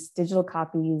produce digital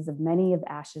copies of many of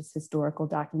ASH's historical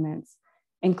documents,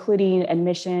 including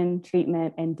admission,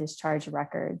 treatment, and discharge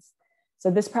records.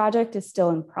 So this project is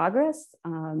still in progress.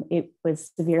 It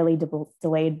was severely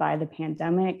delayed by the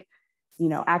pandemic.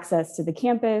 Access to the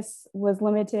campus was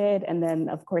limited. And then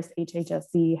of course,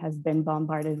 HHSC has been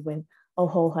bombarded with a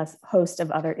whole host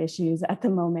of other issues at the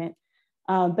moment.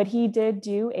 But he did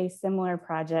do a similar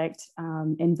project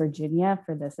in Virginia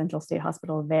for the Central State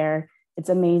Hospital there. It's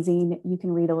amazing. You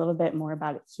can read a little bit more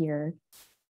about it here.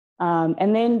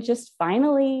 And then just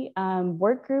finally,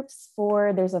 work groups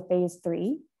there's a phase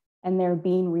 3. And they're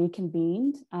being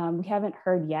reconvened. We haven't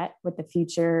heard yet what the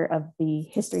future of the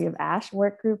History of ASH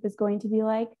work group is going to be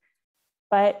like.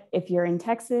 But if you're in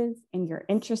Texas and you're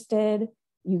interested,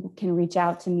 you can reach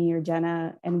out to me or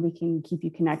Jenna and we can keep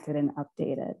you connected and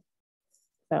updated.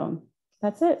 So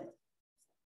that's it.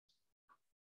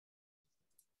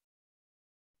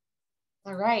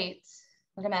 All right.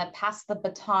 we're going to pass the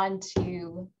baton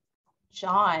to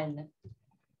John.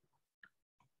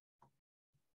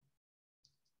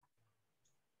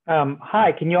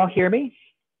 Hi, can you all hear me?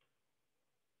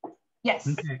 Yes.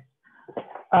 Okay.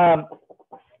 I'm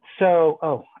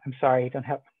sorry, I don't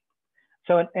have.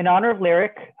 So in honor of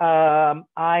Lyric,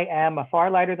 I am a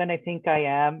far lighter than I think I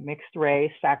am, mixed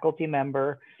race, faculty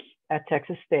member at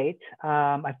Texas State.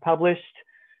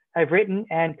 I've written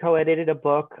and co-edited a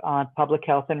book on public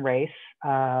health and race,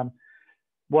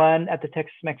 one at the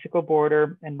Texas-Mexico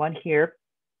border and one here.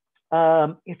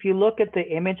 If you look at the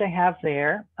image I have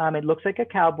there, it looks like a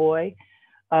cowboy,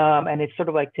 and it's sort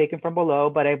of like taken from below,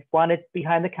 but I wanted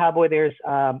behind the cowboy, there's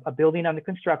a building under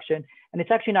construction, and it's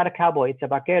actually not a cowboy, it's a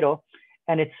vaquero,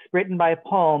 and it's written by a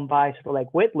poem by sort of like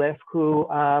Whitliff, who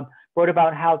wrote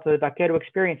about how the vaquero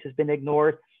experience has been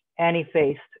ignored and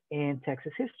effaced in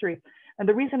Texas history. And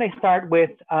the reason I start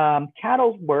with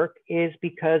cattle work is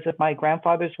because of my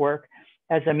grandfather's work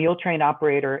as a mule train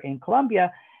operator in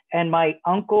Colombia, and my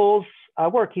uncle's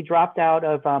work. He dropped out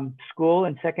of school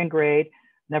in 2nd grade,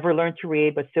 never learned to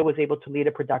read, but still was able to lead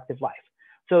a productive life.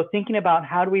 So thinking about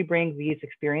how do we bring these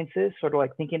experiences, sort of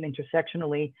like thinking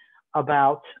intersectionally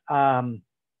about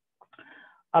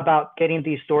getting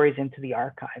these stories into the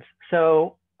archives.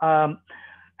 So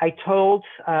I told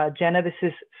Jenna, this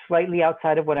is slightly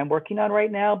outside of what I'm working on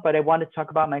right now, but I want to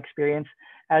talk about my experience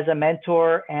as a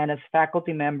mentor and as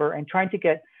faculty member, and trying to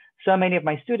get so many of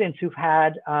my students who've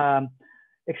had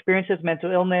experiences of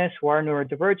mental illness, who are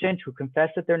neurodivergent, who confess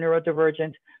that they're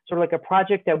neurodivergent, sort of like a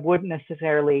project that wouldn't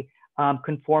necessarily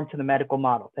conform to the medical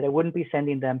model, that I wouldn't be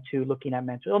sending them to looking at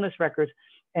mental illness records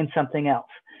and something else.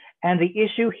 And the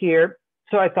issue here,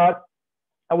 so I thought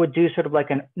I would do sort of like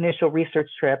an initial research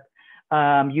trip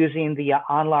using the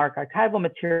ONLARC archival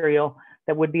material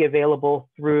that would be available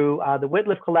through the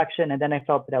Whitliff collection. And then I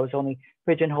felt that I was only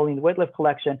pigeonholing the Whitliff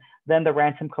collection, then the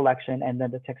Ransom collection, and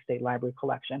then the Texas State Library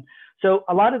collection. So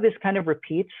a lot of this kind of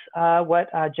repeats what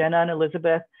Jenna and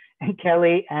Elizabeth and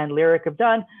Kelly and Lyric have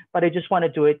done, but I just want to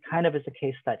do it kind of as a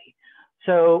case study.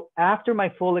 So after my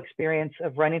full experience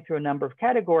of running through a number of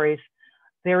categories,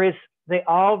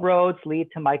 all roads lead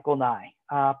to Michael Nye,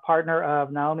 partner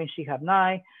of Naomi Shihab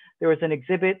Nye. There was an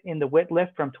exhibit in the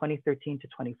Whitliff from 2013 to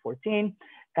 2014.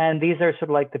 And these are sort of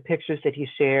like the pictures that he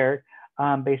shared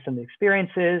based on the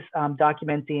experiences,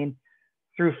 documenting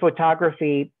through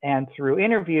photography and through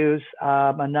interviews,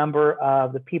 a number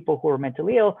of the people who were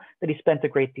mentally ill that he spent a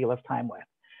great deal of time with.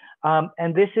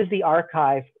 And this is the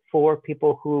archive for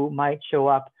people who might show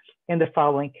up in the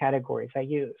following categories I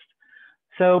used.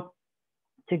 So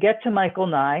to get to Michael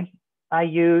Nye, I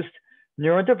used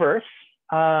neurodiverse,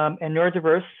 and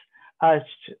neurodiverse,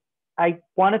 I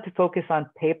wanted to focus on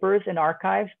papers and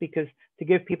archives because to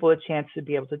give people a chance to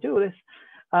be able to do this.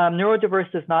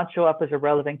 Neurodiverse does not show up as a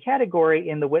relevant category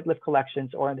in the Whitliff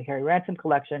collections or in the Harry Ransom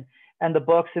collection, and the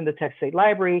books in the Texas State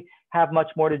Library have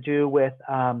much more to do with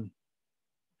the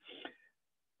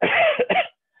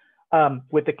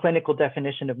clinical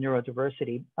definition of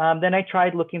neurodiversity. Then I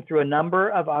tried looking through a number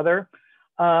of other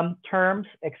terms,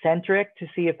 eccentric, to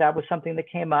see if that was something that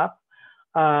came up.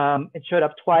 It showed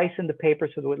up twice in the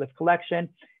papers for the Whitliff collection.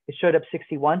 It showed up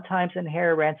 61 times in the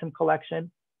Harry Ransom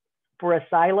collection. For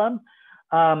asylum,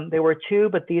 there were 2,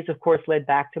 but these of course led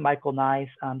back to Michael Nye's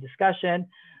discussion.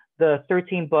 The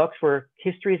 13 books were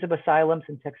histories of asylums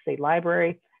in Texas State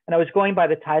Library. And I was going by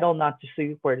the title, not to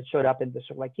see where it showed up in the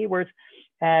sort of like keywords,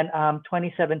 and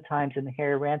 27 times in the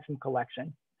Harry Ransom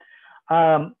collection.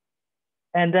 And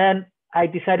then I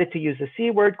decided to use the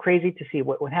C word, crazy, to see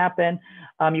what would happen.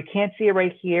 You can't see it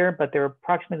right here, but there are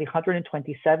approximately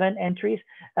 127 entries,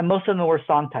 and most of them were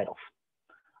song titles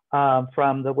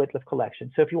from the Whitliff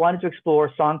collection. So if you wanted to explore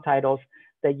song titles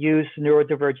that use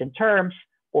neurodivergent terms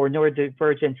or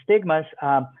neurodivergent stigmas,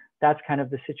 that's kind of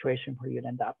the situation where you'd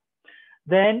end up.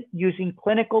 Then using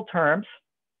clinical terms,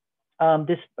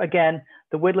 this, again,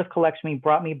 the Whitliff collection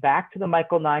brought me back to the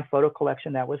Michael Nye photo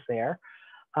collection that was there.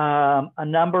 A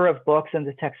number of books in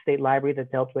the Texas State Library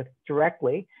that dealt with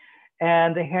directly,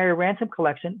 and the Harry Ransom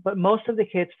collection, but most of the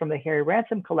hits from the Harry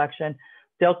Ransom collection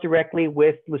dealt directly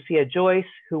with Lucia Joyce,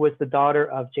 who was the daughter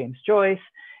of James Joyce.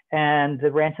 And the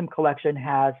Ransom collection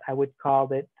has, I would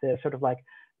call it, the sort of like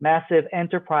massive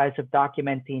enterprise of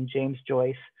documenting James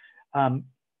Joyce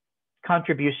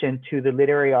contribution to the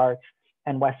literary arts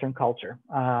and Western culture.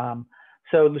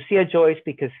 So Lucia Joyce,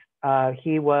 because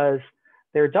he was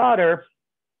their daughter,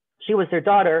 she was their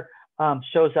daughter,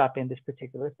 shows up in this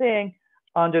particular thing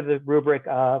under the rubric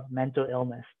of mental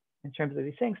illness in terms of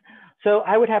these things. So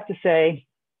I would have to say,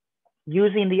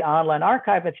 using the online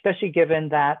archive, especially given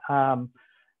that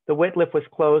the Whitliff was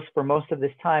closed for most of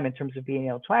this time in terms of being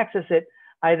able to access it,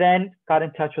 I then got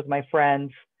in touch with my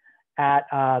friends at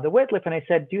the Whitliff, and I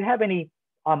said, do you have any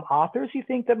authors you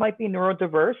think that might be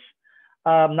neurodiverse?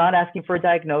 Not asking for a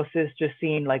diagnosis, just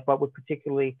seeing like what would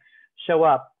particularly show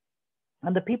up.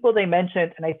 And the people they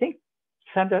mentioned, and I think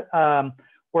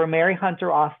were Mary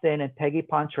Hunter Austin and Peggy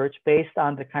Ponchurch, based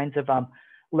on the kinds of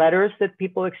letters that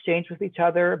people exchange with each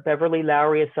other. Beverly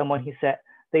Lowry is someone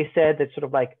they said that sort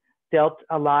of like dealt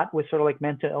a lot with sort of like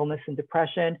mental illness and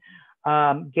depression.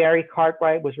 Gary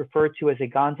Cartwright was referred to as a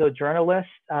gonzo journalist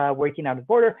working out of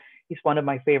border. He's one of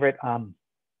my favorite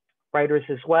writers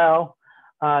as well.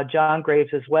 John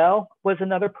Graves as well was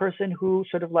another person who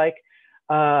sort of like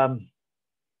had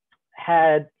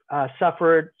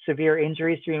suffered severe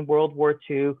injuries during World War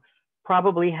II,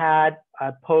 probably had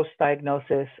a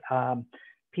post-diagnosis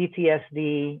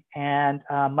PTSD, and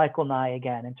Michael Nye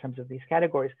again in terms of these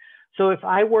categories. So if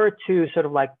I were to sort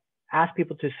of like ask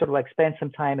people to sort of like spend some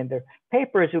time in their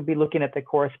papers, it would be looking at the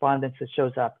correspondence that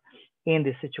shows up in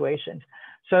these situations.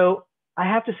 So I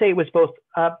have to say it was both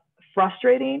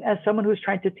frustrating as someone who's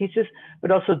trying to teach this,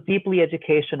 but also deeply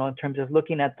educational in terms of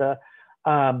looking at the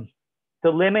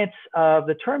limits of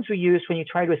the terms we use when you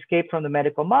try to escape from the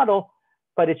medical model,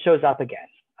 but it shows up again.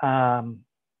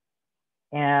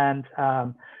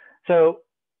 So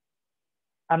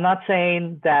I'm not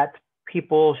saying that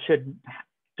people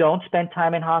don't spend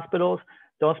time in hospitals,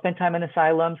 don't spend time in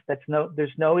asylums.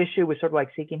 There's no issue with sort of like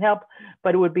seeking help,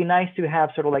 but it would be nice to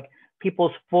have sort of like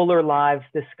people's fuller lives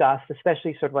discussed,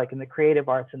 especially sort of like in the creative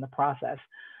arts in the process.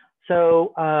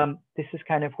 So this is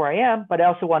kind of where I am, but I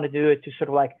also want to do it to sort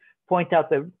of like point out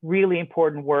the really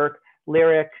important work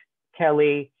Lyric,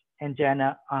 Kelly, and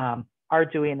Jenna are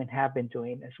doing and have been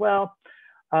doing as well.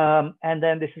 And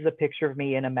then this is a picture of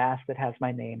me in a mask that has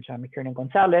my name, John McKiernan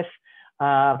Gonzalez,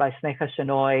 by Sneha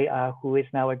Shenoy, who is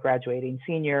now a graduating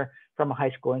senior from a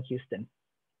high school in Houston.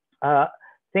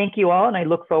 Thank you all, and I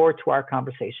look forward to our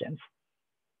conversations.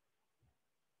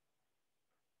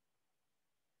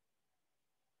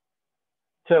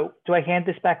 So do I hand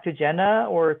this back to Jenna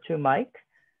or to Mike?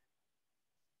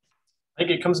 I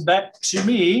think it comes back to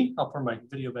me. I'll turn my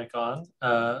video back on.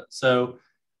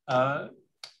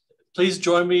 Please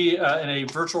join me in a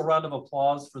virtual round of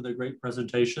applause for the great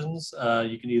presentations.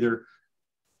 You can either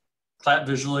clap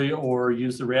visually or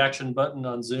use the reaction button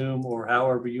on Zoom, or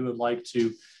however you would like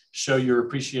to show your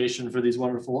appreciation for these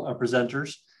wonderful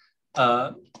presenters.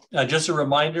 Just a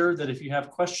reminder that if you have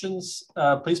questions,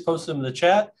 please post them in the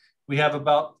chat. We have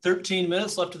about 13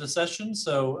 minutes left of the session,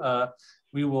 so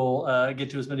we will get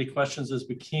to as many questions as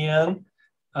we can.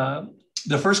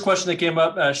 The first question that came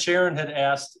up, Sharon had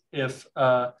asked if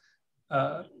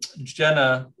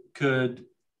Jenna could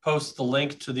post the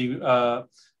link to the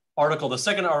article, the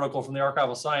second article from the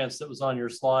Archival Science that was on your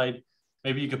slide.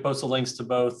 Maybe you could post the links to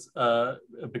both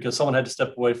because someone had to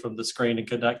step away from the screen and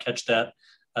could not catch that.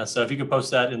 So if you could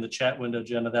post that in the chat window,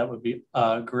 Jenna, that would be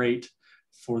great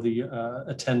for the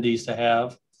attendees to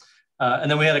have. And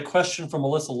then we had a question from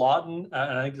Melissa Lawton,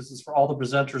 and I think this is for all the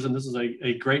presenters, and this is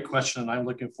a great question, and I'm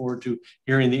looking forward to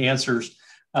hearing the answers.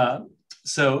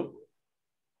 So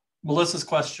Melissa's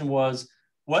question was,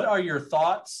 what are your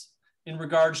thoughts in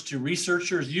regards to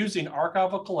researchers using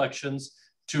archival collections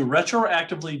to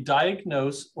retroactively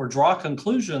diagnose or draw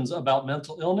conclusions about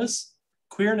mental illness,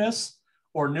 queerness,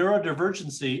 or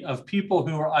neurodivergency of people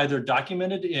who are either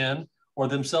documented in or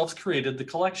themselves created the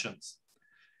collections?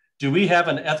 Do we have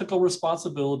an ethical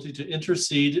responsibility to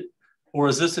intercede, or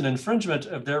is this an infringement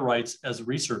of their rights as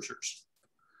researchers?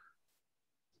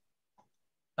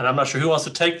 And I'm not sure who wants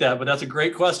to take that, but that's a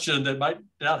great question that might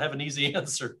not have an easy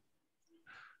answer.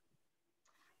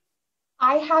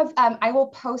 I will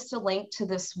post a link to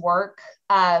this work.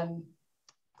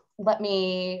 Let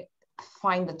me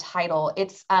find the title.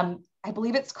 It's, I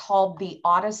believe it's called The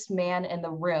Oddest Man in the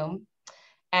Room.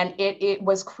 And it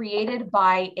was created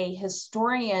by a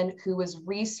historian who was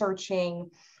researching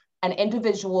an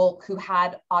individual who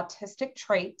had autistic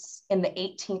traits in the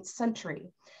 18th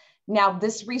century. Now,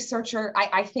 this researcher,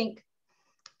 I think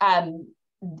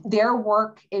their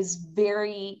work is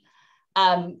very,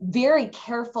 very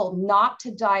careful not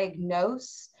to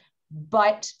diagnose,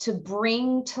 but to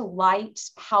bring to light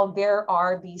how there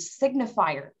are these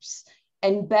signifiers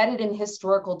embedded in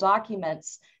historical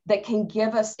documents that can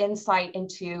give us insight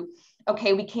into,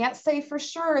 okay, we can't say for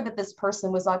sure that this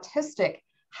person was autistic.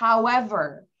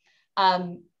 However,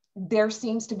 there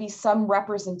seems to be some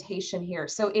representation here.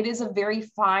 So it is a very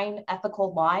fine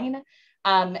ethical line.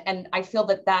 And I feel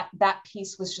that that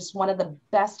piece was just one of the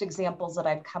best examples that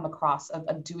I've come across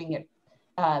of doing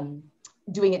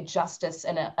it justice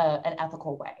in an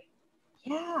ethical way.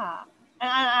 Yeah. And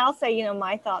I'll say, you know,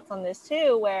 my thoughts on this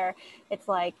too, where it's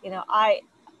like, you know,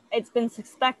 it's been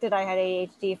suspected I had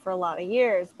ADHD for a lot of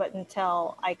years, but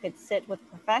until I could sit with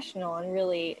a professional and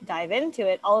really dive into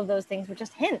it, all of those things were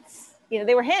just hints. You know,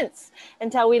 they were hints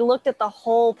until we looked at the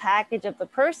whole package of the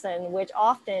person, which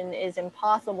often is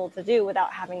impossible to do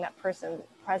without having that person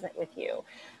present with you.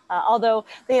 Although,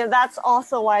 you know, that's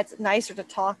also why it's nicer to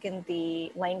talk in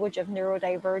the language of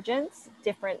neurodivergence,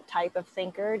 different type of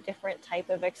thinker, different type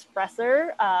of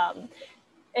expressor,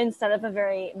 instead of a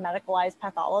very medicalized,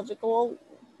 pathological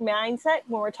mindset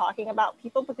when we're talking about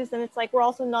people, because then it's like we're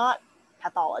also not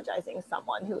pathologizing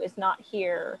someone who is not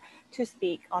here to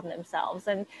speak on themselves.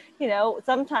 And, you know,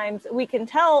 sometimes we can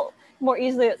tell more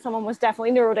easily that someone was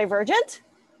definitely neurodivergent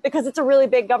because it's a really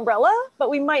big umbrella,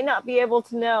 but we might not be able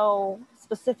to know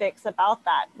specifics about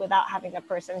that without having a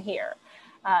person here.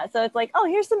 So it's like, oh,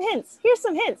 here's some hints,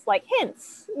 like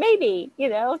hints, maybe, you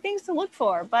know, things to look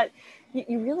for, but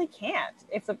you really can't,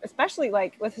 especially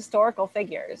like with historical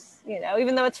figures, you know,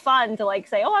 even though it's fun to like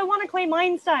say, oh, I want to claim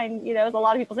Einstein, you know, as a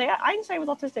lot of people say, Einstein was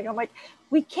autistic. I'm like,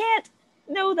 we can't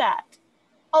know that.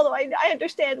 Although I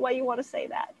understand why you want to say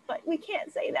that, but we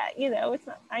can't say that, you know, it's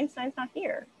not, Einstein's not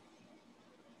here.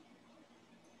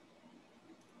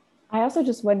 I also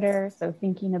just wonder, so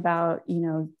thinking about, you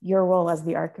know, your role as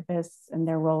the archivist and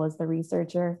their role as the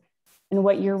researcher, and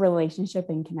what your relationship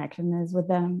and connection is with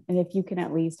them. And if you can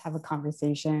at least have a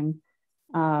conversation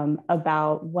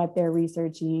about what they're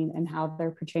researching and how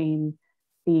they're portraying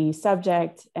the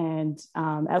subject, and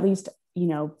at least, you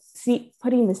know,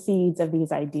 putting the seeds of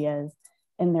these ideas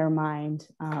in their mind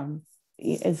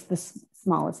is the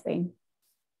smallest thing.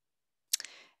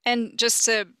 And just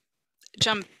to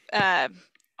jump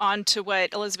on to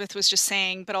what Elizabeth was just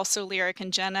saying, but also Lyric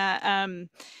and Jenna,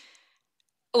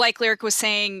 like Lyric was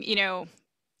saying, you know,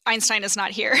 Einstein is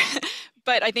not here.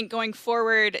 But I think going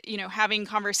forward, you know, having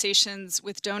conversations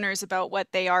with donors about what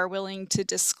they are willing to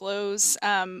disclose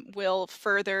will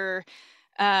further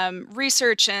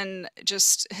research and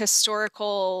just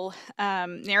historical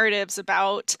narratives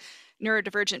about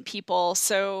neurodivergent people.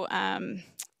 So,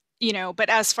 you know, but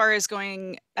as far as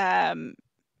going,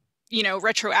 you know,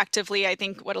 retroactively, I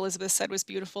think what Elizabeth said was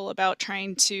beautiful about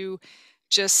trying to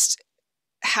just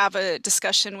have a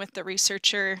discussion with the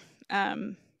researcher.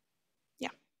 Yeah.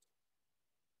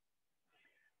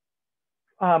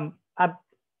 I'm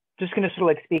just going to sort of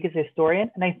like speak as a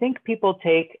historian, and I think people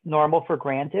take normal for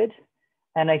granted.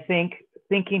 And I think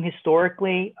thinking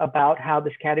historically about how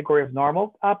this category of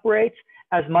normal operates,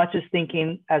 as much as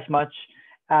thinking as much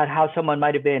at how someone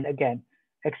might have been, again,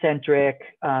 eccentric,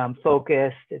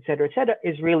 focused, et cetera,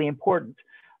 is really important.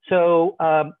 So,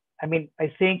 I mean,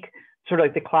 I think sort of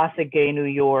like the classic Gay New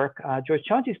York, George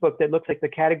Chauncey's book, that looks like the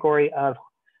category of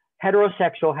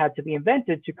heterosexual had to be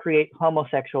invented to create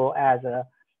homosexual as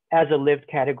a lived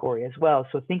category as well.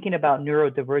 So thinking about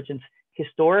neurodivergence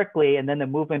historically, and then the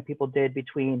movement people did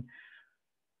between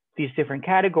these different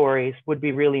categories would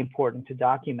be really important to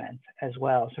document as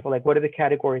well. So like, what are the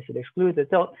categories that exclude that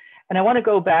don't? And I want to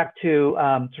go back to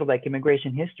sort of like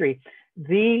immigration history.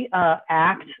 The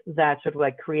act that sort of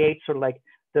like creates sort of like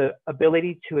the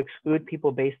ability to exclude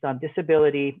people based on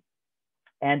disability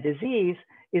and disease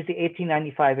is the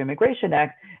 1895 Immigration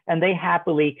Act. And they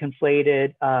happily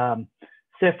conflated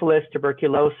syphilis,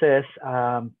 tuberculosis,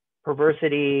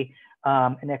 perversity,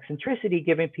 and eccentricity,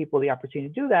 giving people the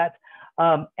opportunity to do that.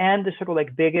 And the sort of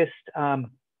like biggest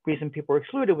reason people were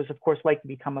excluded was, of course, like to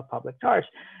become a public charge.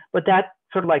 But that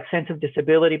sort of like sense of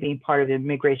disability being part of the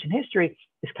immigration history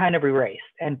is kind of erased,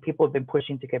 and people have been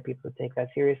pushing to get people to take that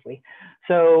seriously.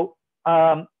 So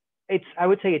I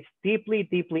would say it's deeply,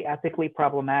 deeply ethically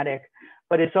problematic,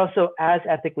 but it's also as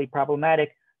ethically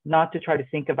problematic not to try to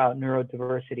think about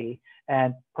neurodiversity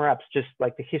and perhaps just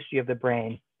like the history of the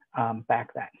brain back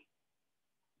then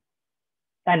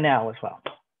and now as well.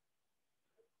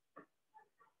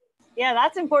 Yeah,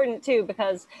 that's important too,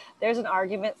 because there's an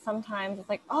argument sometimes. It's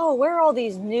like, oh, where are all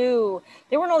these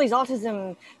there weren't all these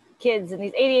autism kids and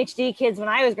these ADHD kids when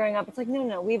I was growing up. It's like,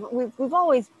 no, we've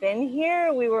always been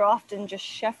here. We were often just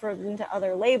shepherded into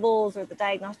other labels, or the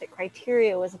diagnostic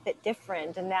criteria was a bit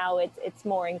different, and now it's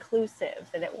more inclusive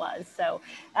than it was. So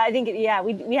I think, yeah,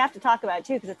 we have to talk about it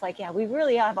too, because it's like, yeah, we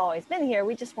really have always been here.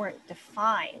 We just weren't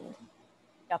defined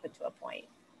up into a point.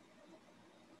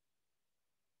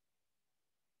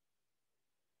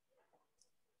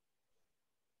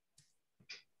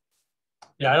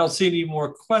 Yeah, I don't see any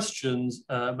more questions,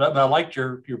 but I liked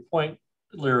your point,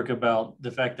 Lyric, about the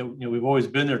fact that, you know, we've always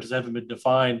been there, just haven't been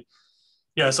defined.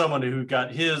 Yeah, someone who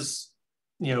got his,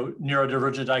 you know,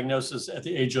 neurodivergent diagnosis at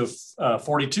the age of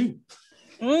 42,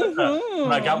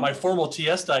 When I got my formal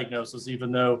TS diagnosis,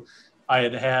 even though I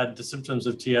had had the symptoms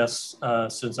of TS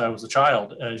since I was a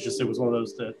child. It was one of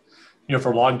those that,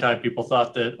 for a long time, people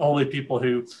thought that only people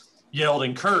who yelled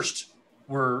and cursed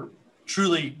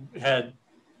truly had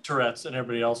Tourette's, and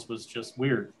everybody else was just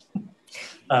weird.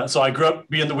 So I grew up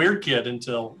being the weird kid and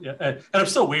I'm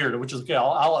still weird, which is okay.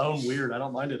 I'll own weird. I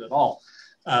don't mind it at all.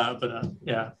 But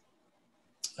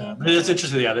it's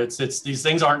interesting. Yeah, it's these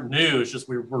things aren't new. It's just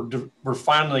we're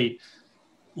finally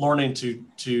learning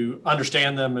to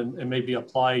understand them and maybe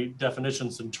apply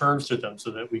definitions and terms to them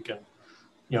so that we can,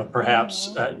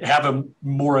 perhaps have a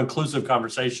more inclusive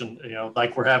conversation,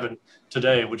 like we're having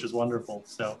today, which is wonderful.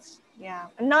 So. Yeah,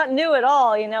 and not new at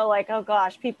all, like, oh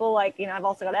gosh, people like, I've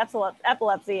also got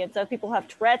epilepsy. And so people who have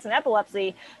Tourette's and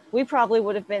epilepsy, we probably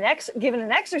would have been given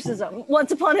an exorcism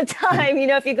once upon a time.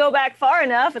 If you go back far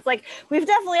enough, it's like, we've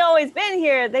definitely always been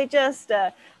here. They just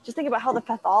think about how the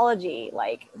pathology,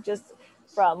 like just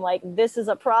from like, this is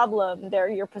a problem,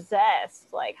 you're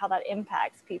possessed, like how that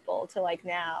impacts people to like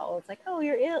now it's like, oh,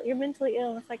 you're ill, you're mentally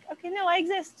ill. It's like, okay, no, I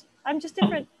exist. I'm just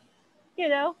different,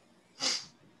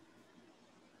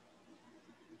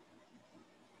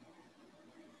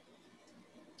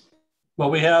 Well,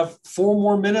 we have 4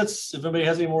 more minutes. If anybody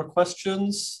has any more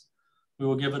questions, we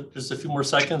will give it just a few more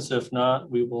seconds. If not,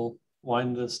 we will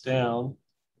wind this down.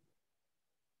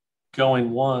 Going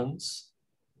once,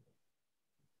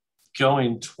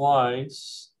 going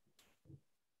twice.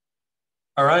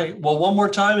 All right, well, one more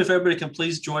time, if everybody can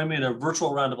please join me in a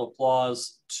virtual round of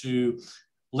applause to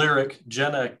Lyric,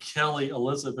 Jenna, Kelly,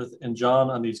 Elizabeth, and John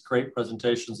on these great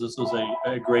presentations. This was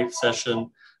a great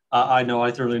session. I know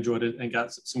I thoroughly enjoyed it and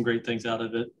got some great things out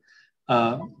of it.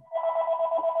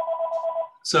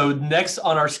 So next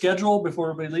on our schedule,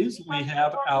 before everybody leaves, we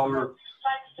have what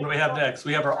do we have next?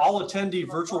 We have our all attendee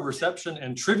virtual reception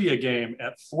and trivia game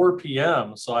at 4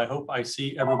 p.m. So I hope I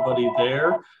see everybody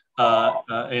there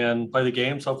and play the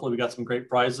games. Hopefully we got some great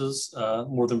prizes,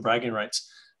 more than bragging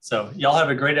rights. So y'all have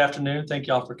a great afternoon. Thank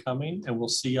y'all for coming, and we'll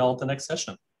see y'all at the next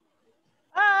session.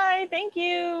 Bye, thank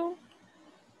you.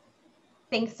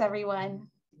 Thanks, everyone.